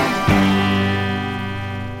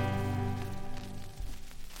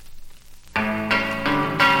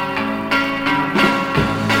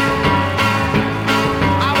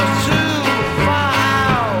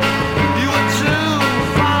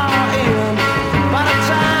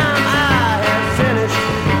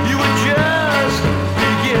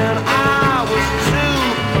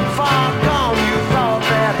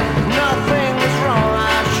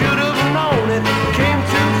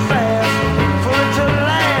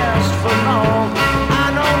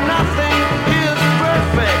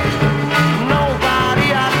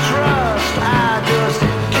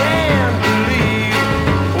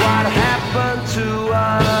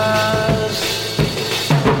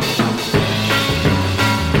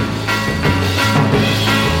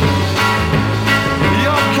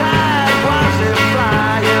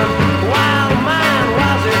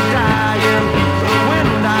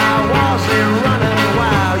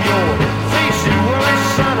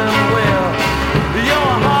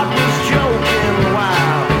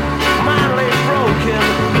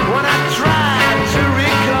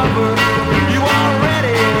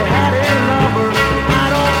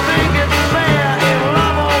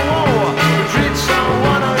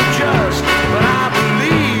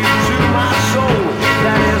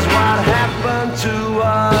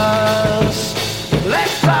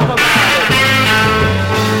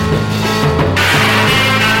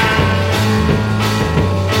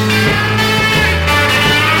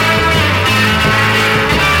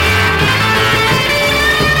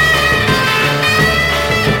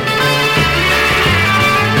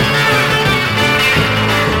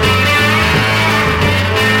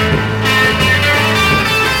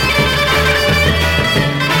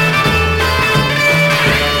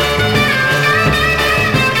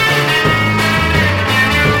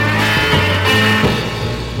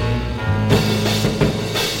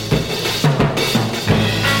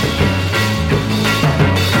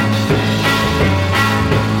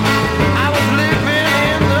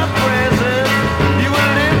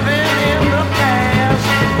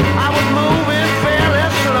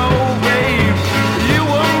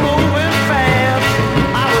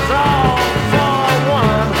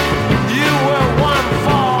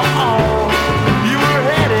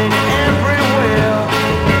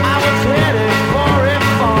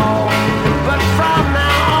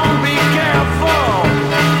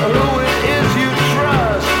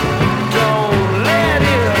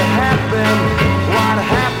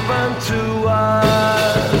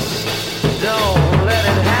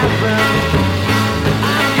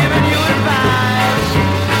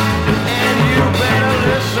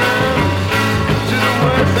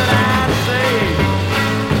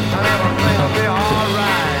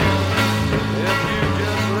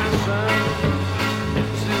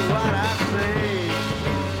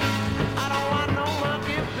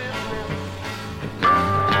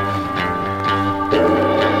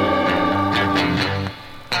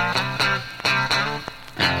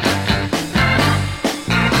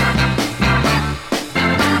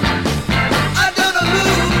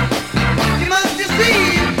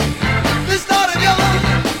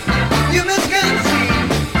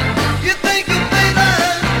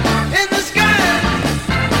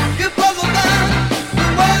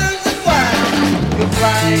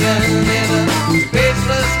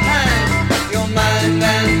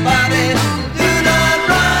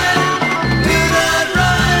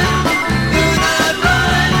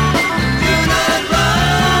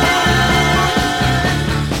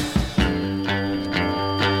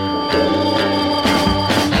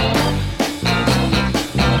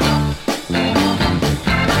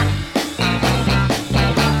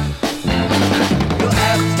 Your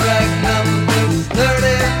abstract numbers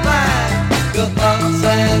 35. Your thoughts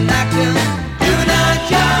and actions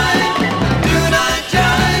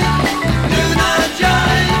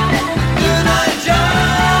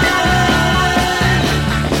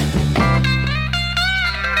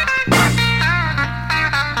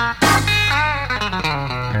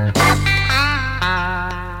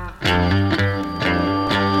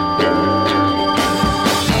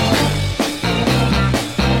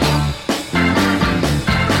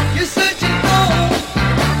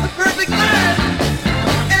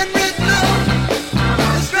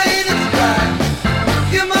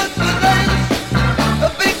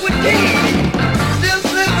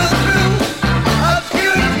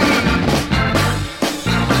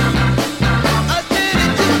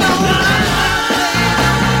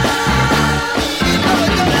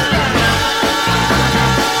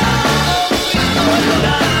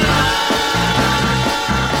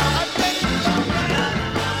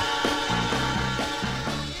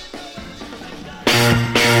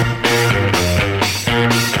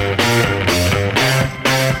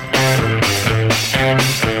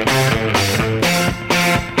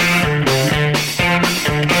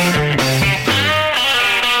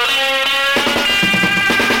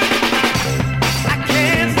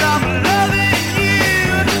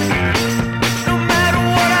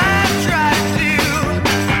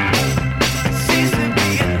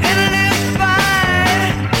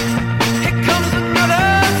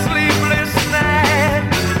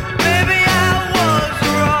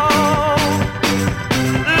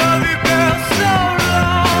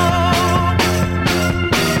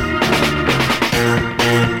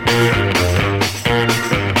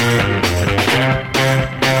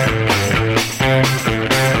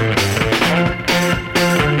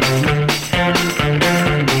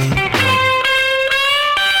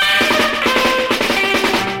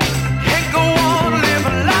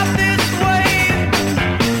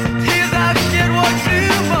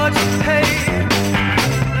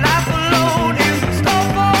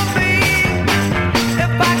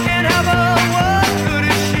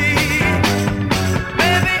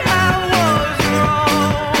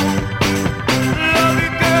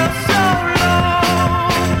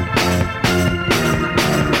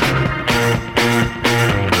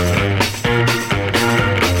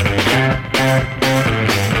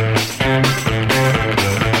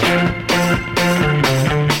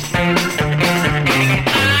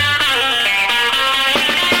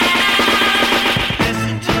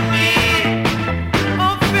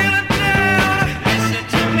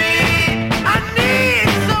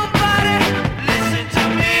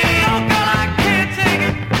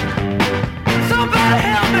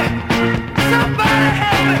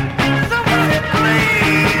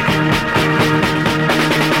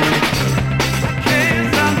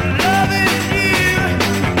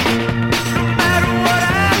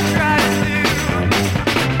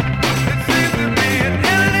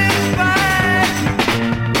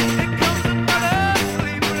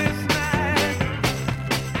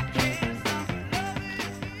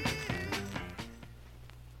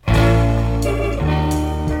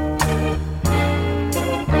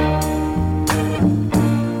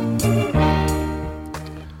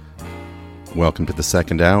Welcome to the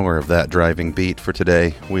second hour of That Driving Beat. For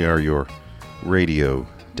today, we are your radio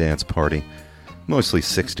dance party, mostly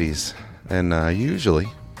 60s, and usually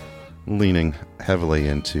leaning heavily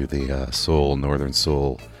into the soul, northern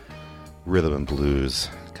soul, rhythm and blues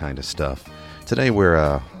kind of stuff. Today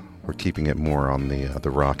we're keeping it more on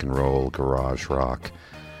the rock and roll, garage rock,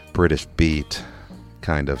 British beat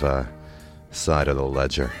kind of side of the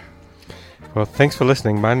ledger. Well, thanks for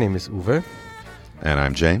listening. My name is Uwe. And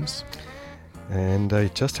I'm James. And I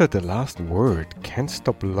just heard the last word, Can't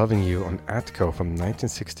Stop Loving You, on Atco from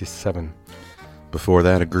 1967. Before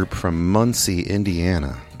that, a group from Muncie,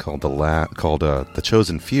 Indiana, called The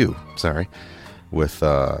Chosen Few, with,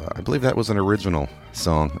 I believe that was an original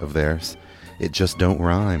song of theirs, It Just Don't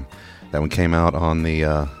Rhyme. That one came out on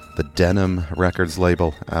the Denim Records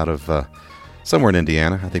label out of somewhere in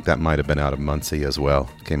Indiana. I think that might have been out of Muncie as well.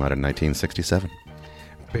 Came out in 1967.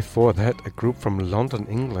 Before that, a group from London,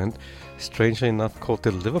 England, strangely enough called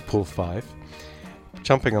the Liverpool Five,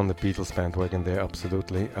 jumping on the Beatles bandwagon there,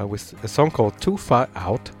 absolutely, with a song called Too Far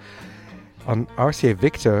Out on RCA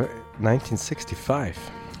Victor 1965.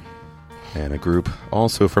 And a group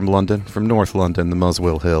also from London, from North London, the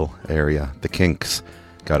Muswell Hill area, the Kinks,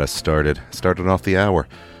 got us started off the hour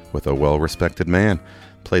with A Well-Respected Man.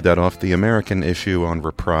 Played that off the American issue on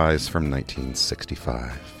Reprise from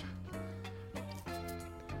 1965.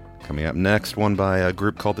 Coming up next, one by a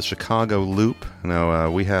group called the Chicago Loop. Now,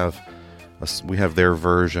 we have their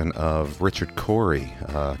version of Richard Cory,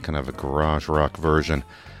 kind of a garage rock version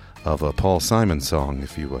of a Paul Simon song,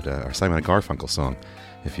 if you would, or Simon & Garfunkel song,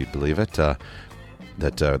 if you'd believe it,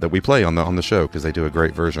 that we play on the show, because they do a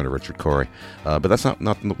great version of Richard Cory. But that's not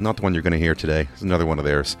the one you're going to hear today. It's another one of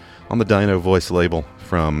theirs on the Dino Voice label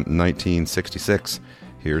from 1966.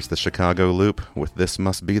 Here's the Chicago Loop with This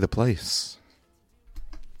Must Be the Place.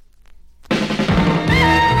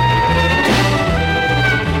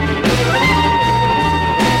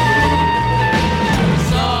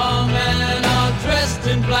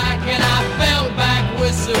 Black, and I fell back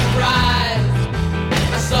with surprise.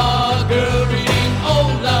 I saw a girl reading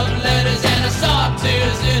old love letters, and I saw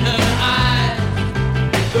tears in her eyes.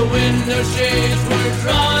 The window shades were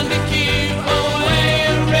drawn to keep away a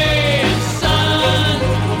ray of sun.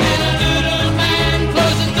 And a little man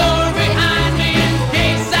closed the door behind me in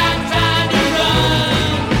case I tried to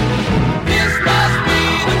run. This must be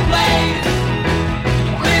the place.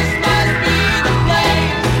 This must be the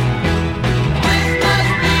place.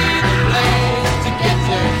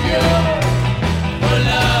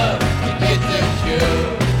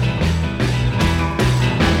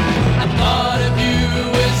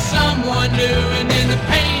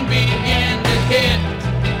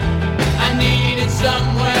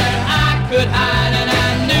 Somewhere I could hide, and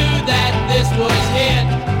I knew that this was it.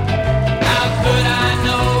 How could I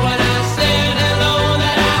know when I said hello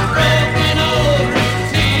that I'd broken old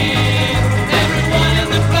routine? Everyone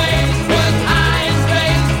in the place was high in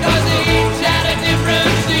space, 'cause they each had a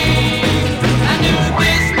different scene. I knew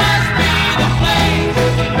this must be the place.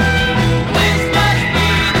 This must be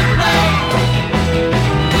the place.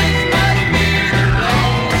 This must be the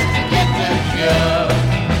place to get the cure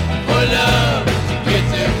for love. Get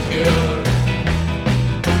the cure.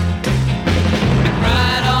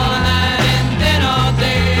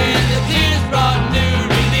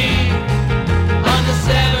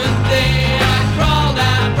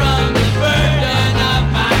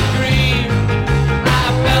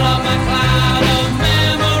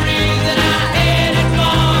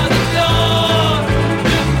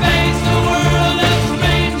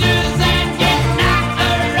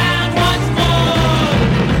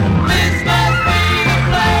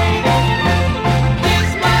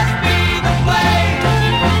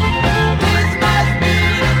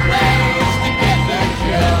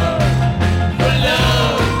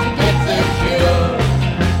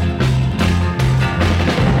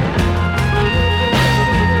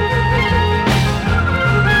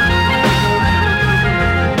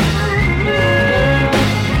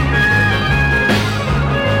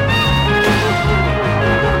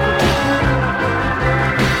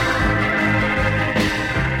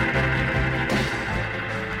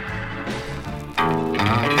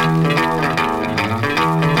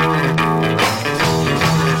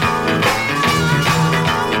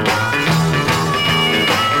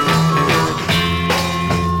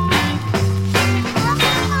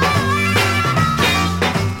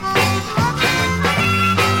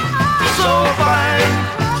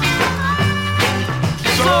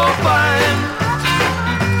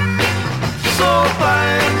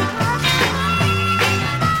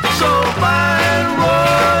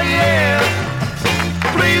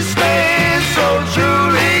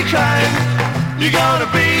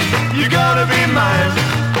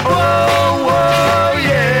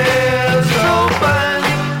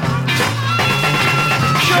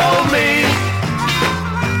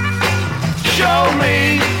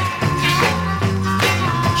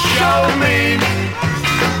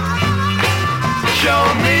 show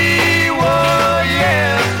me, oh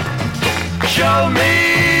yeah. Show me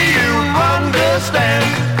you understand.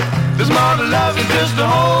 There's more to love than just a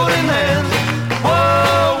holding hand.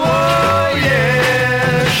 Whoa, whoa,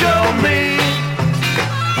 yeah. Show me.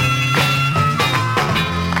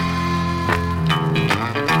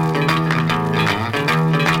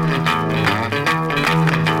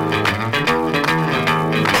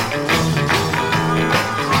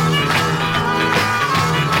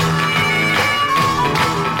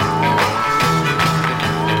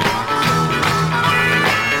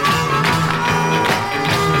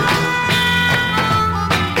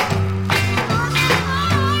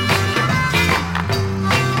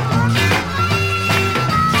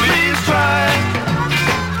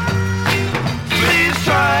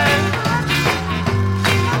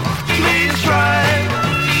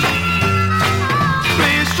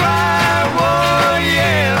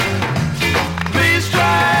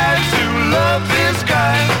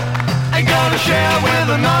 Share with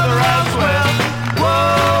another elsewhere.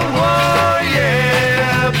 Whoa, whoa,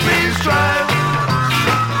 yeah. Please try.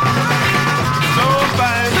 So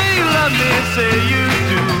fine. Say you love me, say you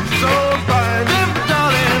do. So fine. Baby,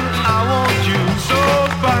 darling, I want you. So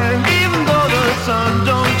fine. Even though the sun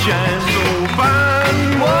don't shine. So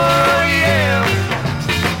fine. Whoa, yeah.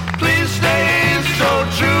 Please stay so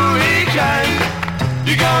truly kind.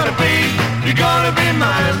 You're gonna be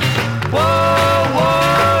mine. Whoa,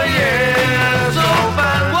 whoa, yeah.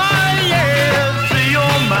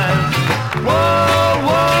 Whoa,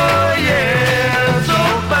 whoa, yeah, so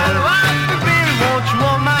fine. Like baby, won't you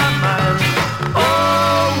on my mind? Oh,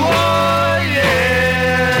 whoa,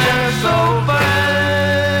 yeah, so fine.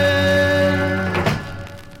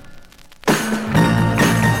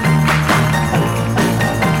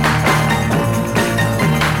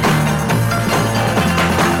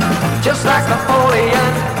 Just like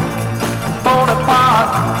Napoleon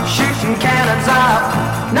Bonaparte, shooting cannons out,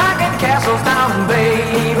 knocking castles down, baby.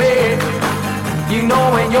 You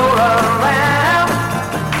know when you're around,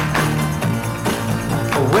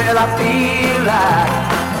 well I feel like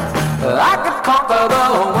I could conquer the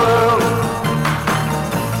world.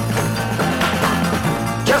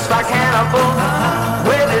 Just like Hannibal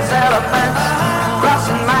with his elephants,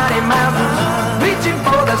 crossing mighty mountains, reaching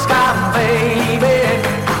for the sky, baby.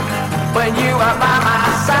 When you are by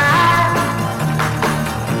my side,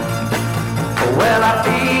 well I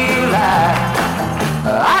feel like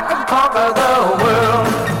I could conquer the world.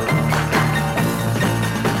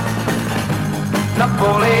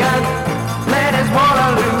 Napoleon led his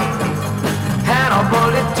Waterloo, Hannibal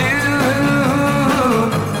did too.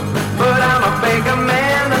 But I'm a bigger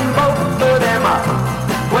man than both of them are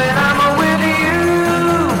when I'm with you.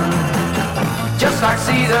 Just like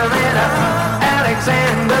Caesar and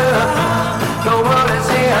Alexander, the world is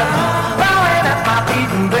here, bowing at my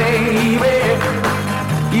feet, baby.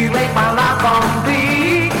 You make my life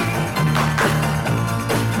complete,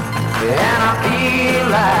 and I feel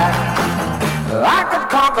like I could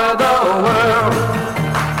conquer the world.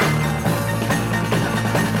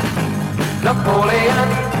 Napoleon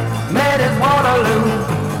met his Waterloo,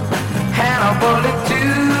 Hannibal did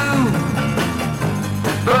too.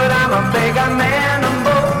 But I'm a bigger man than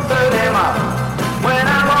both of them are when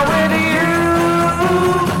I'm with you.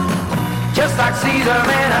 Just like Caesar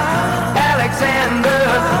and Alexander,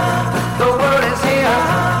 the world is here,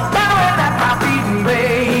 bowing at my feet,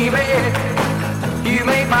 baby. You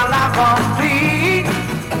make my life complete,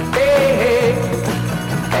 hey,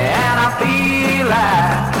 and I feel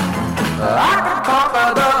like I could conquer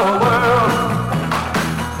the world.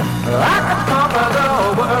 I could conquer the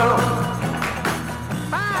world.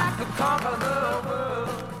 I could conquer the world.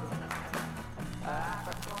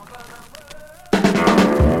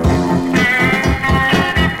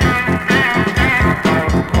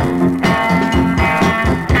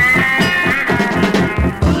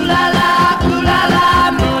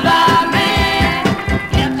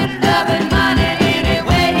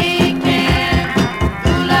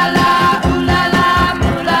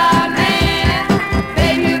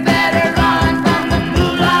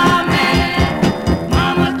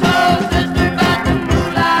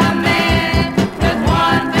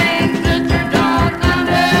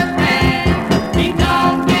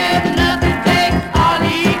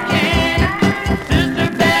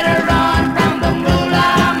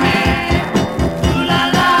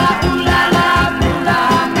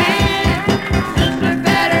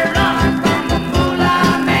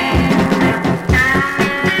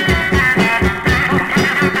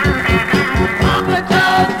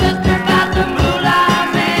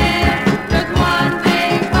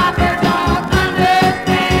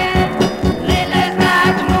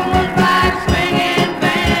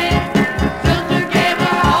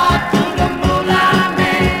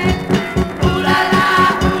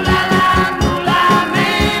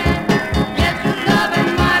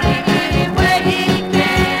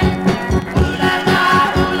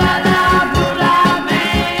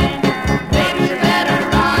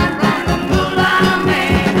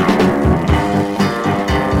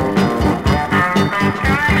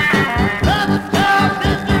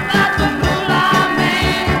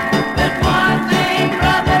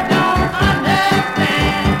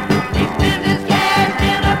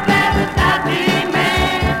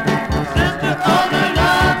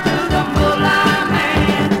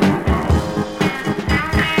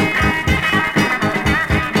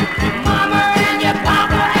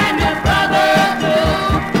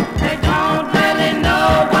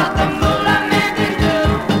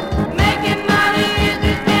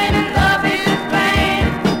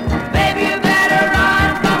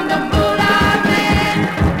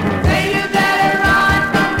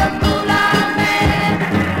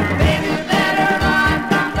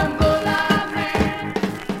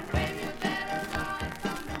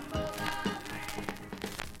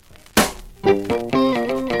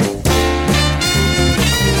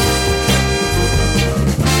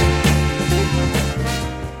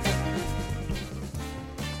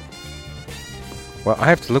 Well, I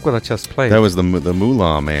have to look what I just played. That was the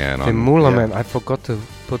Moolah Man. The Moolah Man. I forgot to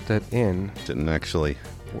put that in. Didn't actually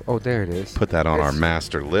Oh, there it is. put that on our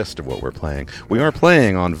master list of what we're playing. We are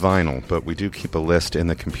playing on vinyl, but we do keep a list in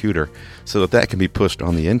the computer so that can be pushed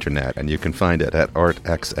on the internet, and you can find it at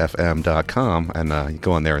artxfm.com, and you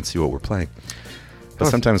go on there and see what we're playing. But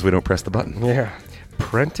sometimes we don't press the button. Yeah.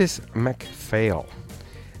 Prentice MacPhail.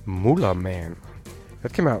 Moolah Man.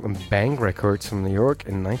 That came out on Bang Records from New York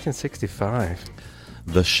in 1965.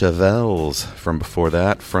 The Chevelles from before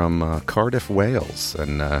that, from Cardiff, Wales,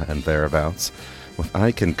 and thereabouts, with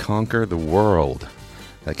I Can Conquer the World.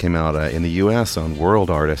 That came out in the U.S. on World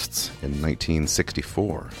Artists in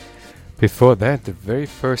 1964. Before that, the very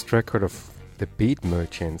first record of the Beat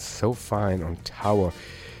Merchants, So Fine on Tower,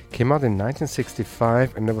 came out in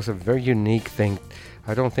 1965, and there was a very unique thing.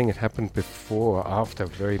 I don't think it happened before or after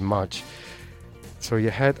very much. So you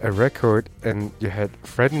had a record, and you had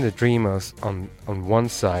Fred and the Dreamers on one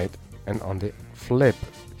side, and on the flip,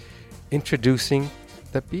 introducing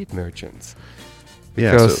the Beat Merchants.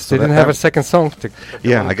 Because they didn't have a second song to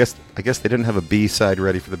Yeah, I guess they didn't have a B side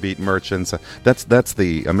ready for the Beat Merchants. That's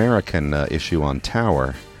the American issue on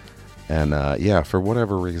Tower, and for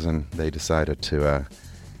whatever reason they decided to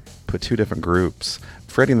put two different groups.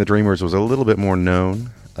 Freddie and the Dreamers was a little bit more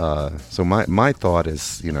known, so my thought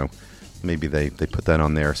is, maybe they put that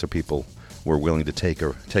on there so people were willing to take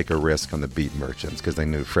a risk on the Beat Merchants because they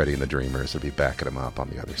knew Freddie and the Dreamers would be backing them up on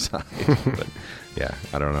the other side. But yeah,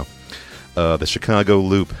 I don't know. The Chicago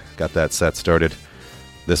Loop got that set started.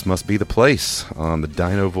 This Must Be the Place on the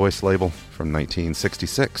Dino Voice label from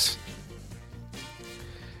 1966.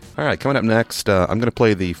 All right, coming up next, I'm going to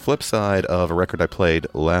play the flip side of a record I played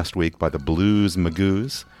last week by the Blues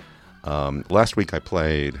Magoos. Last week I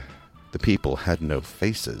played The People Had No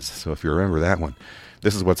Faces, so if you remember that one,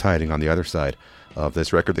 this is what's hiding on the other side of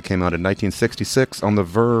this record that came out in 1966 on the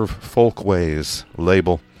Verve Folkways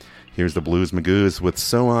label. Here's the Blues Magoos with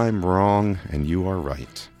So I'm Wrong and You Are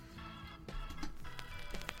Right.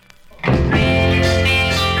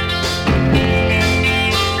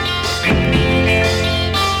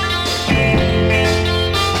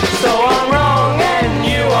 So I'm wrong and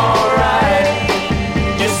you are right.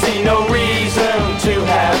 You see no reason to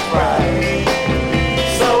have right.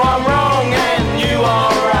 So I'm wrong and you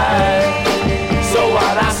are right. So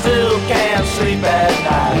what, I still can't sleep at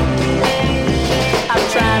night. I'm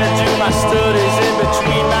trying to do my studies in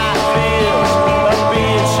between my fields of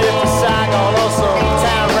being shipped to Saigon or some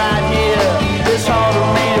town right here. It's hard to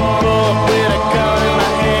read a book with a gun in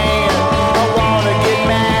my hand. I wanna get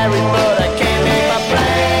married but I can't make my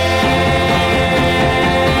plan.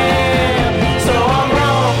 So I'm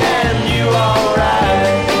wrong and you are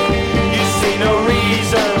right. You see no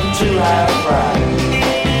reason to have right.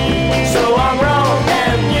 So I'm wrong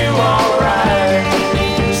and you are right.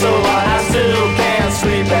 So I still can't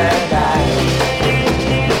sleep at night.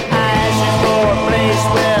 I ask you for a place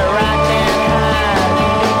where I can hide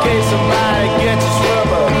in case somebody gets us from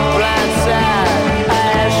a blind side. I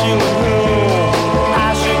ask you whom I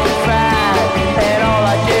should confide, and all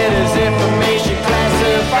I get is information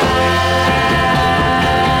classified.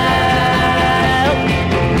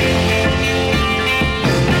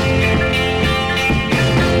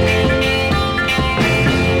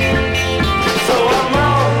 So I'm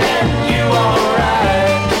wrong and you are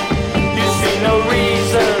right. You see no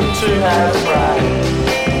reason to have right.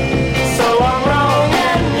 So I'm wrong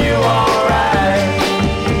and you are right.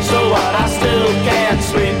 So what, I still can't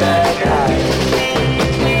sleep at night.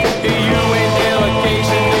 You ain't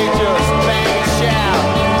delegation, they just bang and shout.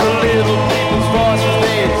 The little people's voices,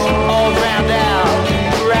 they all drowned out.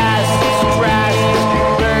 Crisis, crisis,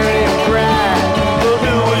 burning bright. But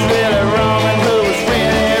who was really wrong and who was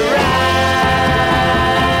really right?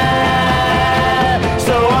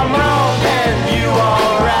 So I'm wrong and you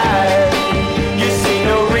are right. You see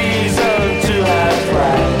no reason to have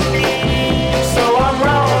right. So I'm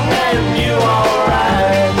wrong and you are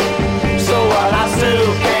right. So what, I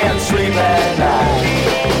still can't sleep at night.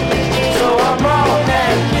 So I'm wrong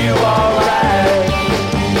and you are right.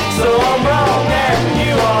 So I'm wrong and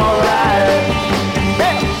you are right.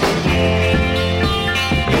 Hey!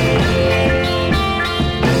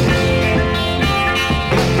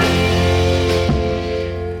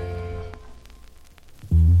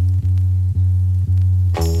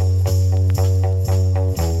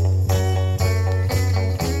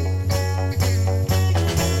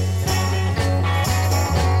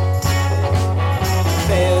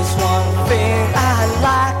 There's one thing I'd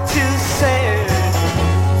like to say.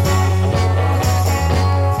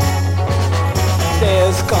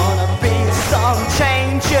 There's gonna be some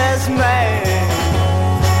changes made.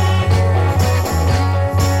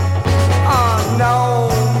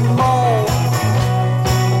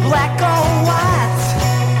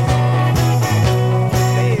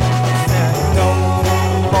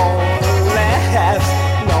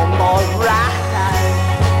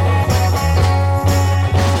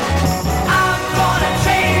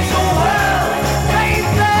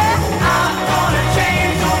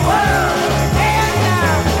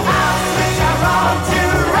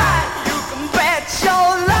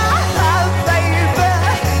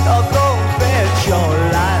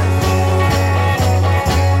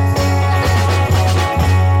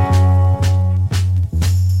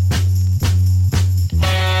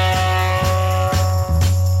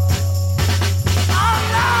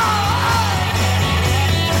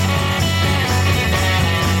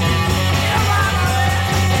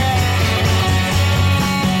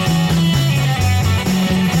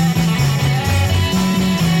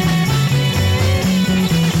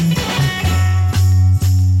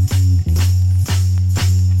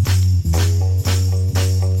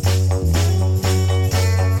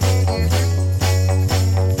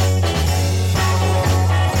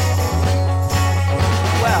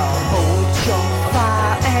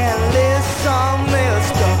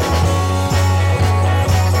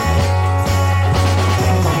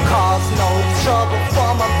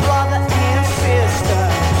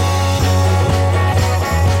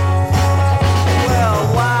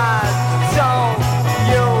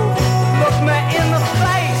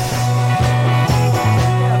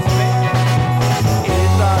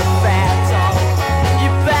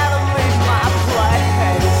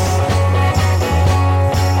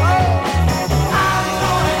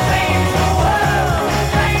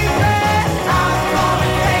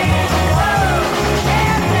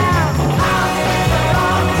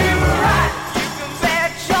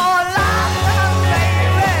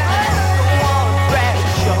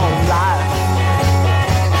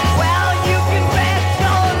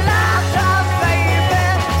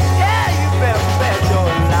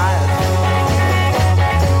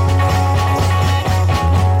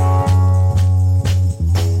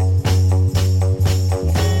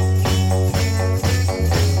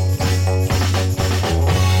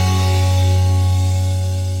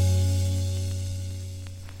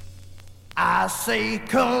 say,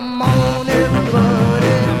 come on,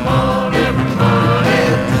 everybody. Come on, everybody.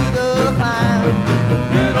 To the climb.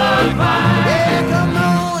 To the climb. Yeah, come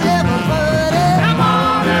on, everybody. Come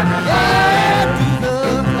on, everybody. Yeah, to the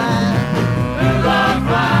climb. To the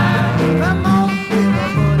climb. Come on,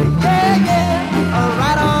 everybody. Yeah, yeah,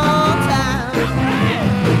 right on time.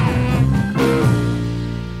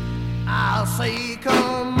 I'll say,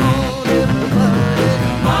 come on, everybody.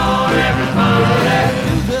 Come on, everybody. Yeah,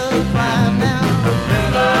 to the climb now. To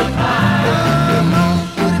the climb. Come on,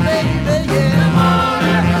 pretty baby, yeah. Come on,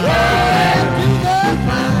 yeah, to the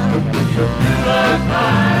climb. To the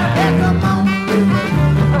climb. Yeah, come on,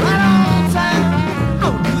 right on time.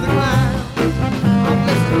 Oh, to the climb. Oh,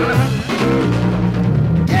 listen.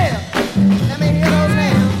 Yeah, let me hear those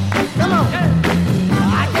hands. Come on.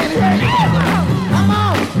 I can hear you. Come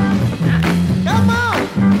on. Come on.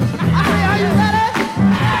 I say, are you ready?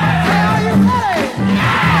 Say, are you ready?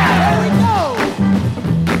 Here we go.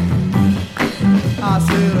 I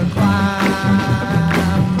said, climb,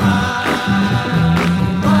 climb,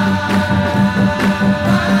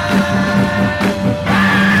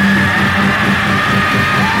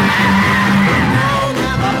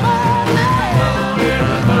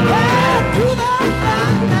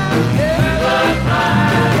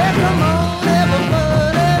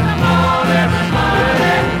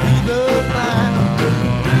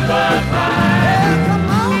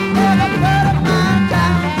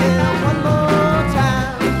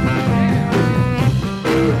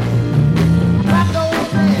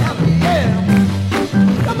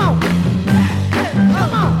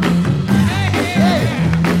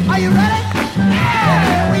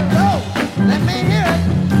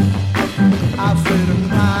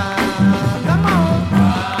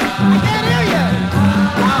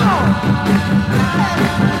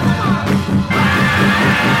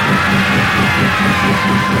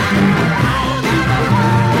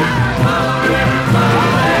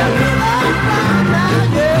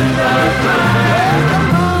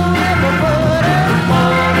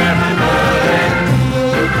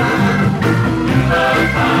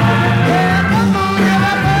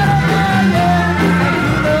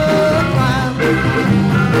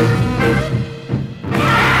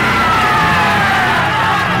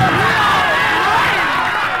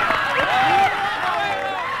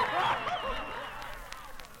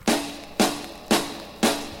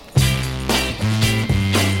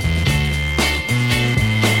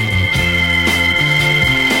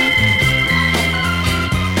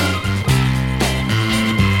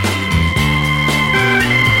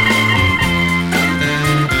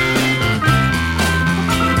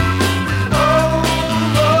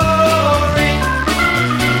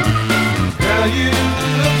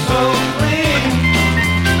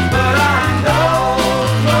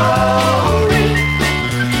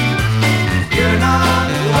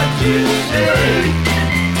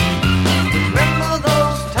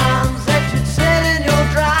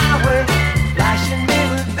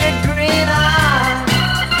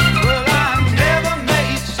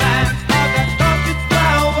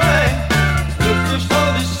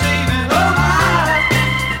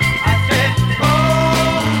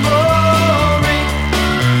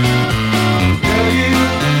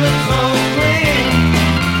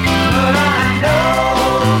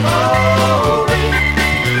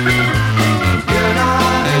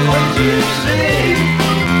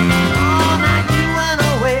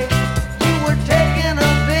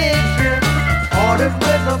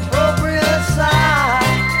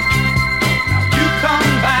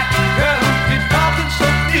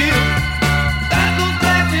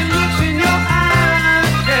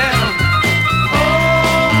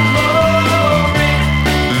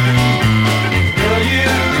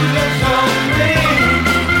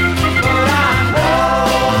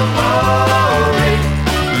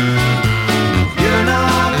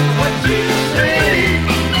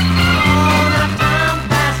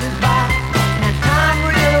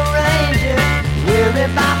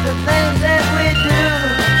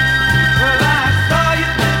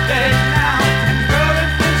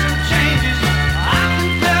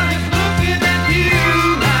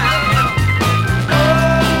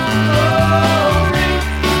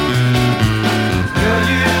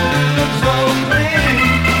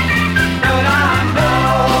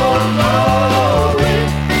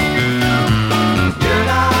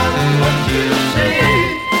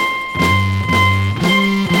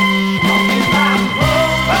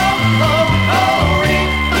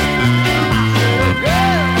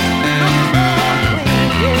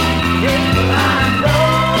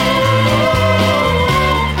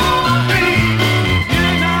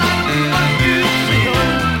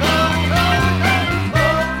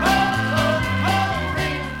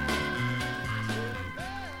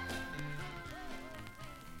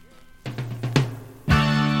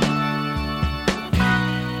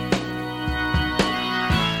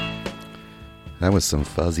 That was some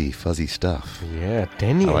fuzzy stuff. Yeah,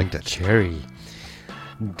 Danny I liked and it. Jerry.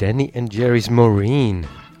 Danny and Jerry's Maureen.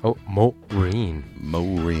 Oh, Maureen.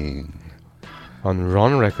 Maureen. On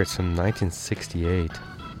Ron Records from 1968.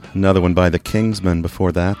 Another one by the Kingsmen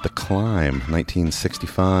before that, The Climb,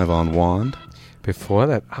 1965 on Wand. Before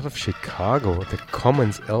that, out of Chicago, the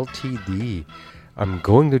Commons LTD. I'm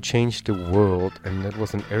Going to Change the World, and that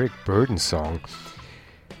was an Eric Burdon song.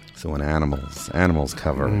 So an Animals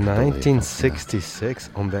cover. I believe. 1966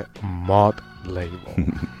 on the Mod label.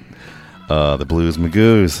 The Blues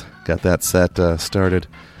Magoos got that set started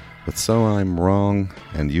with So I'm Wrong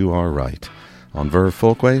and You Are Right on Verve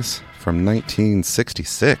Folkways from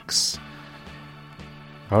 1966.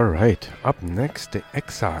 All right, up next, the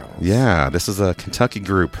Exiles. Yeah, this is a Kentucky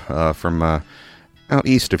group from out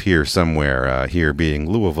east of here somewhere, here being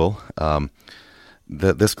Louisville.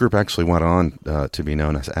 This group actually went on to be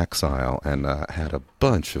known as Exile and had a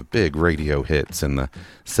bunch of big radio hits in the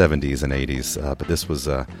 70s and 80s. But this was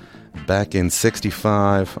back in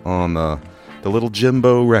 65 on the little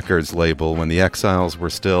Jimbo Records label when the Exiles were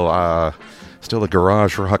still a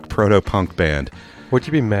garage rock proto-punk band. Would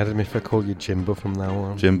you be mad at me if I called you Jimbo from now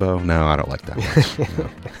on? Jimbo? No, I don't like that much.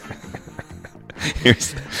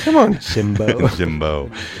 Come on, Jimbo. Jimbo.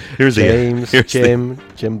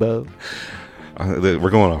 Jimbo. We're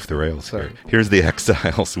going off the rails Sorry. here. Here's the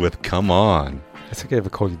Exiles with Come On. It's okay if I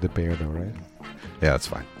call you the Bear, though, right? Yeah, that's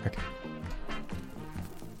fine. Okay.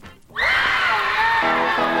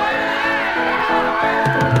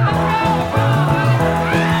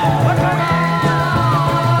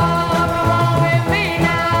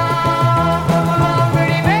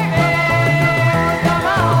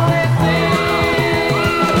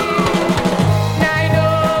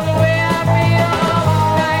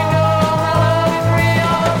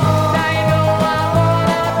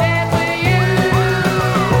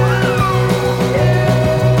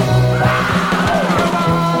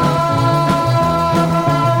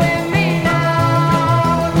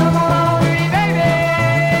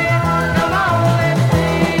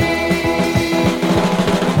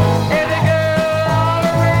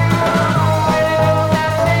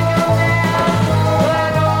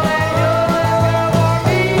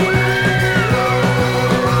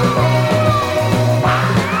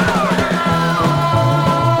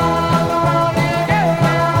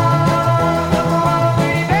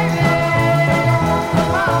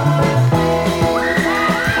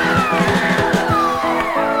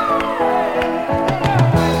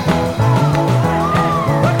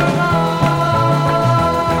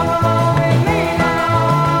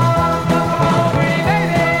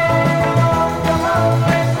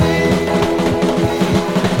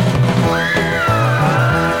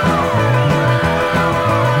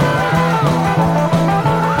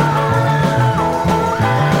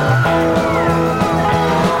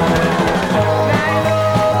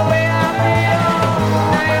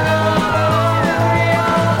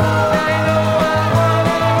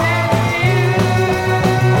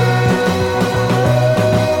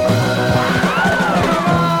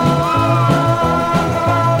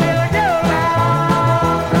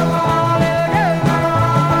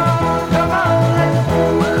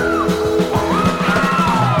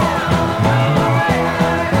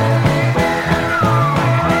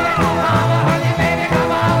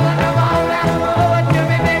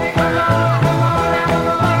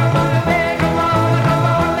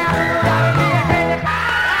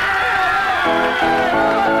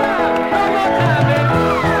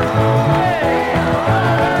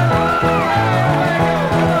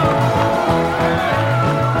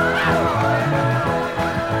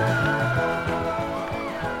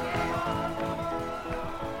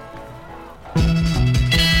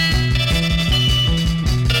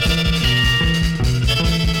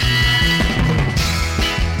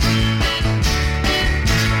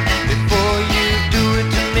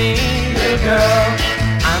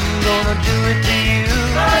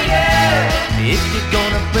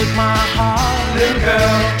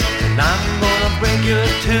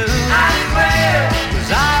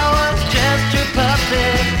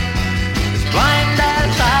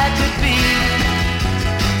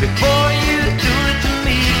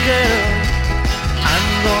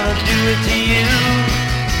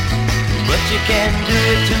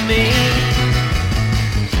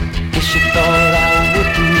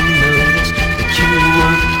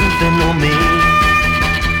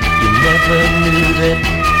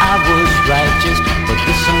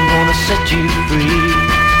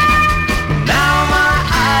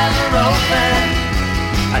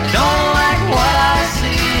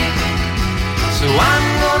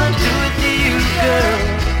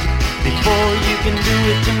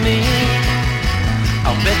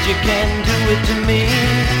 Bet you can do it to me.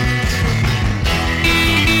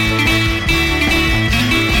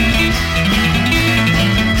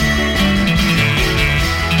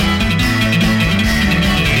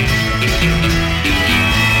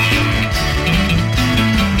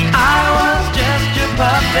 I was just your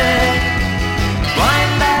puppet,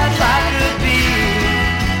 blind as I could be.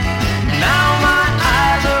 Now my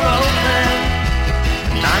eyes are open,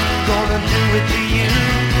 and I'm gonna do it to you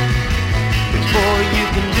before you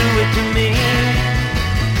can do it to me.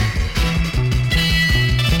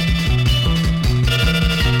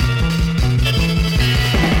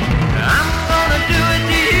 I'm gonna do it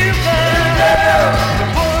to you, girl,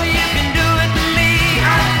 before you can do it to me.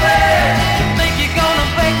 I swear. You think you're gonna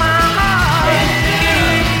break my heart,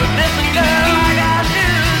 but listen, girl, I got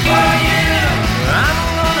news for you. I'm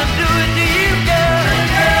gonna do it to you, girl,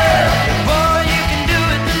 before you can do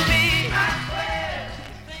it to me. I swear.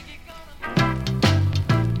 You think you're gonna.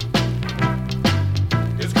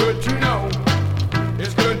 It's good to know,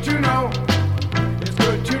 it's good to know, it's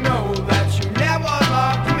good to know that you never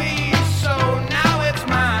loved me, so now it's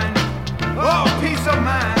mine. Oh, peace of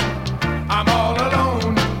mind, I'm all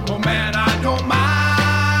alone, oh man, I don't mind.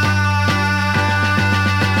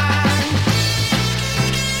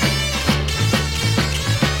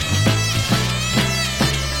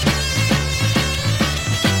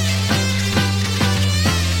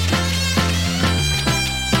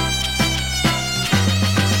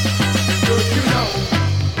 It's good to know,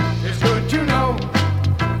 it's good to know,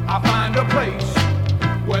 I find a place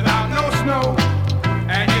without no snow,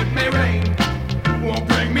 and it may rain, won't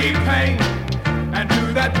bring me pain, and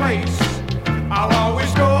to that place I'll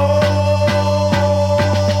always go.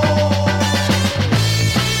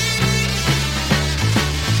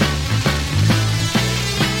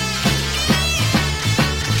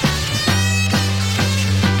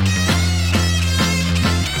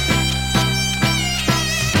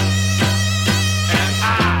 And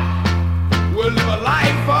I will live a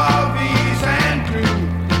life of ease and do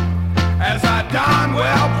as I don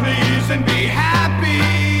well please and be happy.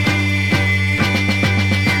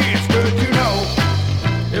 It's good to know,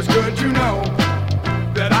 it's good to know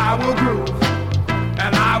that I will groove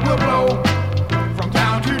and I will blow from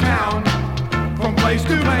town to town, from place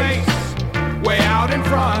to place, way out in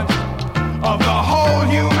front of the whole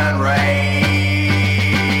human race.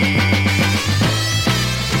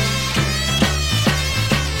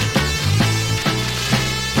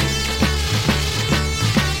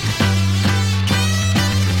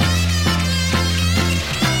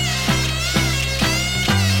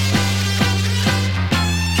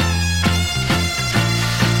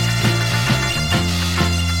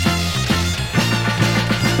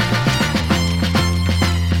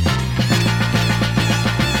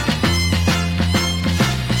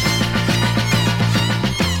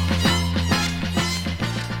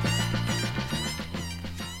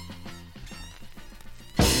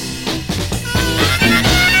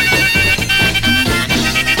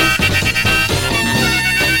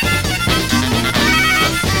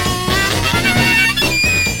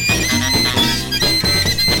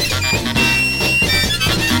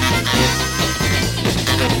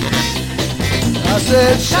 I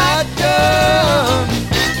said shotgun,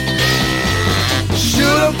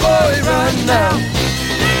 shoot 'em boy right now.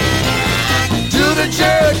 Do the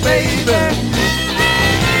jerk, baby,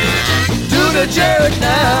 do the jerk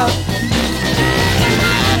now.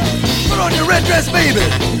 Put on your red dress, baby,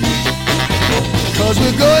 'cause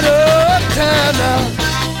we're going uptown now.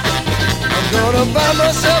 I'm gonna buy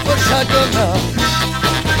myself a shotgun now.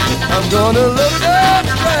 I'm gonna load it up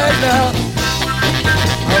right now.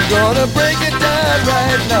 I'm gonna break it down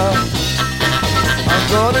right now. I'm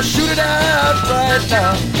gonna shoot it out right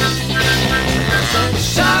now.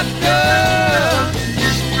 Shotgun,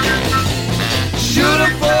 shoot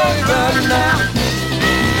 'em for you right now.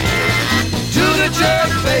 Do the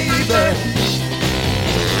jerk, baby,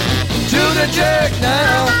 do the jerk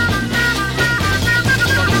now.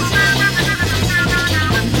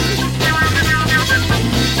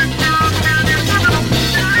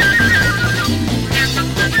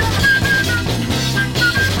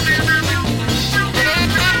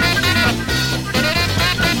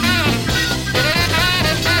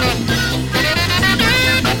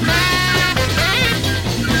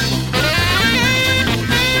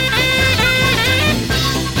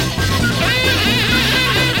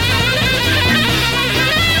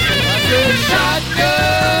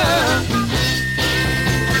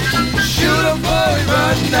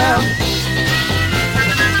 Now,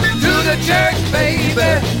 do the jerk,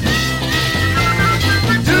 baby,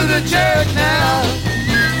 do the jerk now.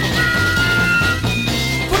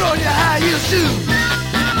 Put on your high heel shoes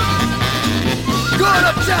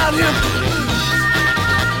about him.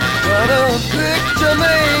 Gonna pick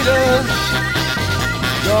tomatoes,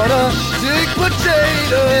 gonna dig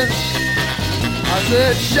potatoes. I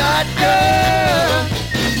said, shotgun,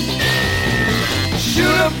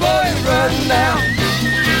 shoot 'em, boy, run now.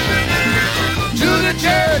 To the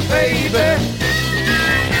church, baby,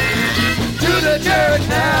 to the church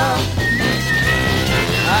now.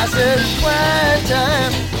 I said, quiet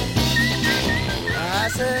time. I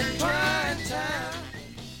said, quiet time.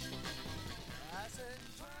 I said,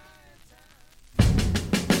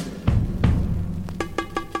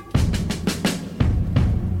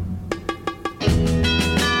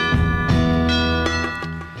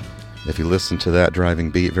 If you listen to that driving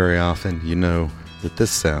beat very often, you know that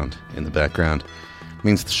this sound in the background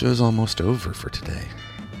means the show's almost over for today.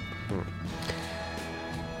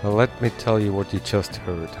 Well, let me tell you what you just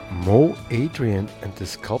heard. Mo Adrian and the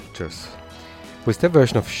Sculptors with their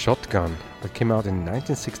version of Shotgun that came out in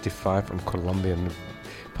 1965 from Columbia.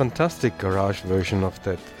 Fantastic garage version of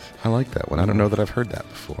that. I like that one. I don't know that I've heard that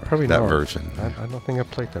before. Probably that not. version. I don't think I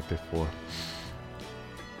played that before.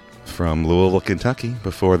 From Louisville, Kentucky.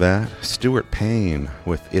 Before that, Stuart Payne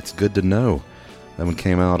with It's Good to Know. That one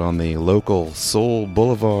came out on the local Soul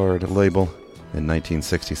Boulevard label in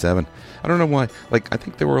 1967. I don't know why. Like, I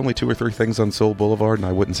think there were only 2 or 3 things on Soul Boulevard, and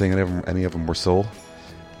I wouldn't say any of them were soul.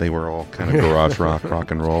 They were all kind of garage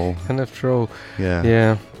rock and roll. Kind of true. Yeah.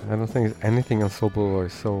 Yeah. I don't think anything on Soul Boulevard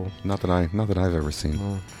is soul. Not that I've ever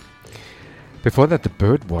seen. Before that, the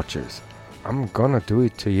Birdwatchers. I'm gonna do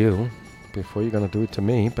it to you. Before you're gonna do it to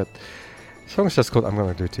me, but the song is just called I'm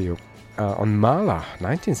Gonna Do It to You. On Mala,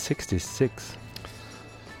 1966.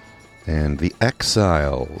 And the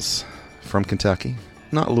Exiles from Kentucky,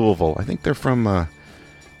 not Louisville. I think they're from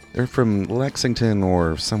Lexington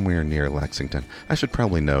or somewhere near Lexington. I should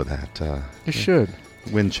probably know that. You should.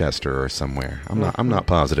 Winchester or somewhere. I'm not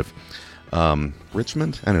positive.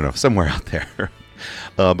 Richmond? I don't know. Somewhere out there.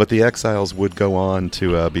 But the Exiles would go on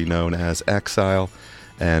to be known as Exile,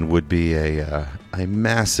 and would be a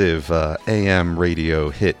massive AM radio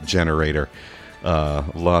hit generator.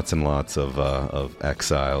 Lots and lots of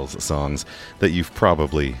Exiles songs that you've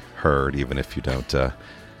probably heard, even if you don't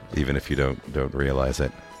realize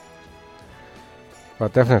it. Well,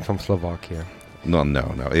 definitely from Slovakia. No.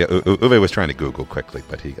 Yeah, Uwe was trying to Google quickly,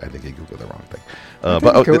 but I think he Googled the wrong thing.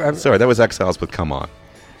 Sorry, that was Exiles with Come On.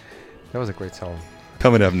 That was a great song.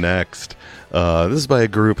 Coming up next, this is by a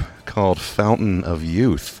group called Fountain of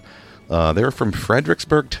Youth. They're from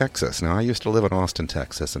Fredericksburg, Texas. Now, I used to live in Austin,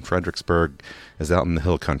 Texas, and Fredericksburg is out in the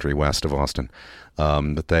hill country west of Austin.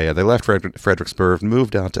 But they left Fredericksburg,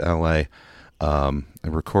 moved out to L.A., and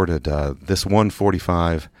recorded this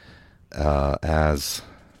 145 as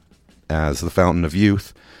the Fountain of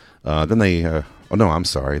Youth. Then they were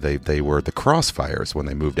the Crossfires when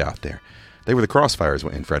they moved out there. They were the Crossfires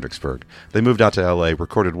in Fredericksburg. They moved out to L.A.,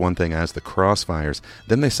 recorded one thing as the Crossfires.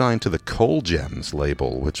 Then they signed to the Coal Gems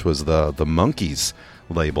label, which was the Monkees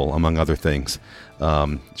label, among other things.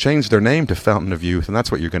 Changed their name to Fountain of Youth, and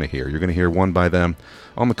that's what you're going to hear. You're going to hear one by them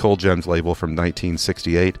on the Coal Gems label from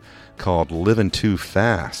 1968 called Livin' Too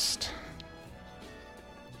Fast.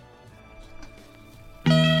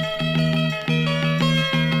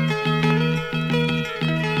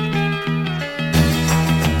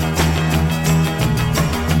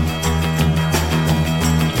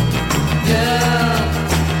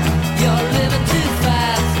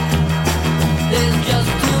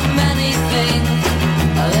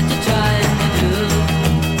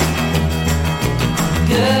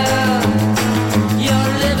 Girl,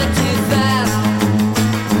 you're living too fast.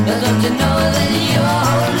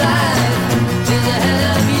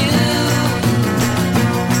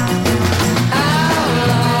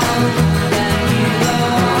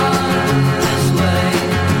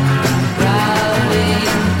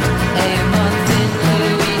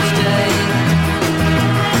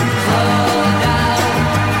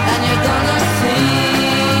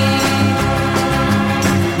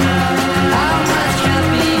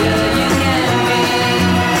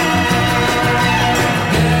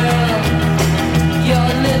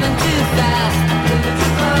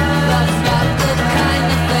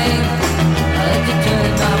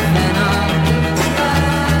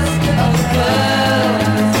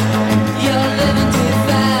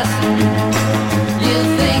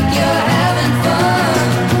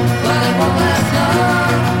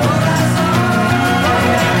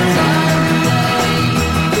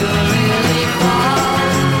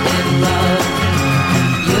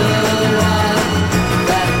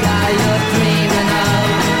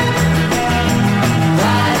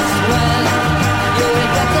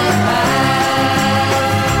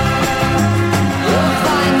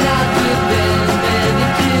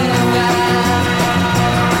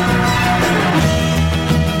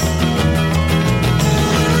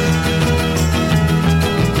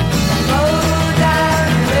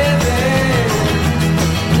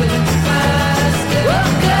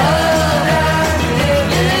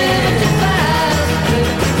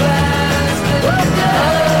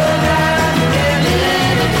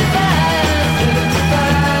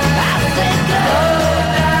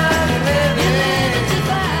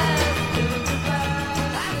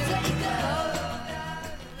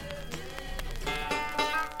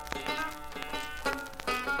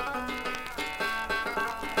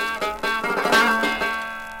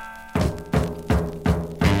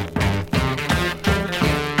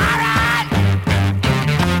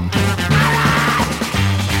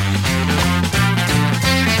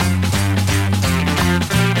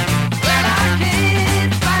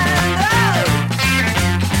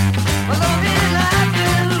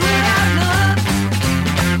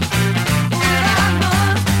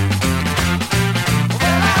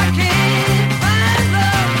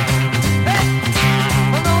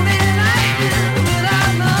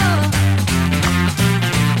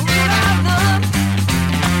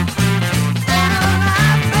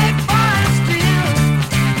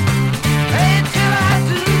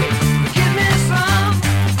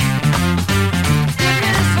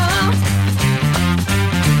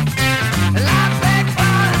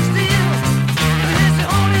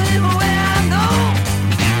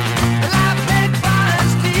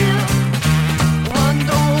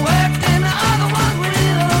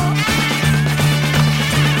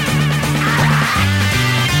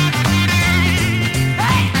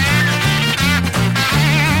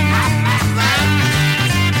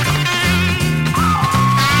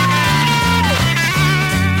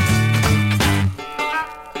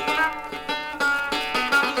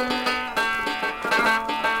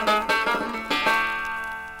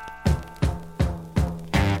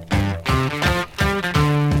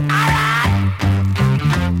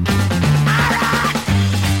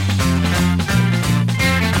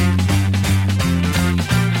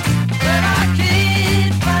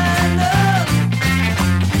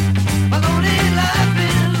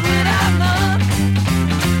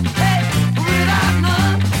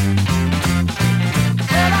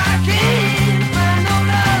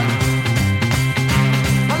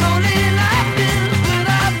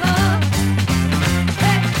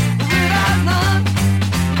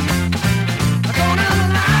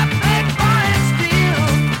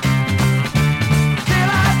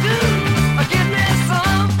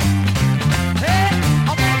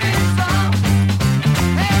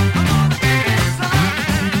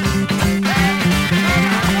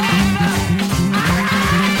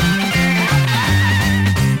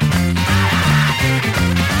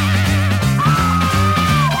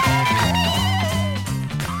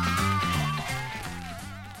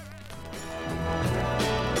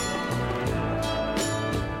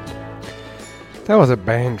 That was a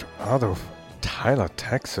band out of Tyler,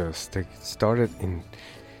 Texas. They started in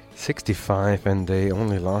 65 and they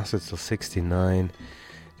only lasted till 69.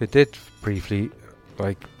 They did briefly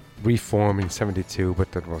reform in 72,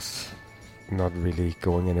 but that was not really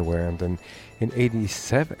going anywhere. And then in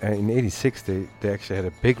 86 they actually had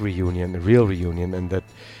a big reunion, a real reunion, and that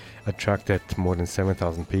attracted more than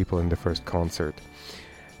 7,000 people in the first concert.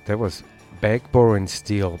 That was Beg, Borrow and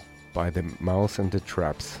Steal by the Mouse and the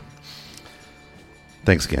Traps.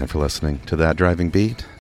 Thanks again for listening to That Driving Beat.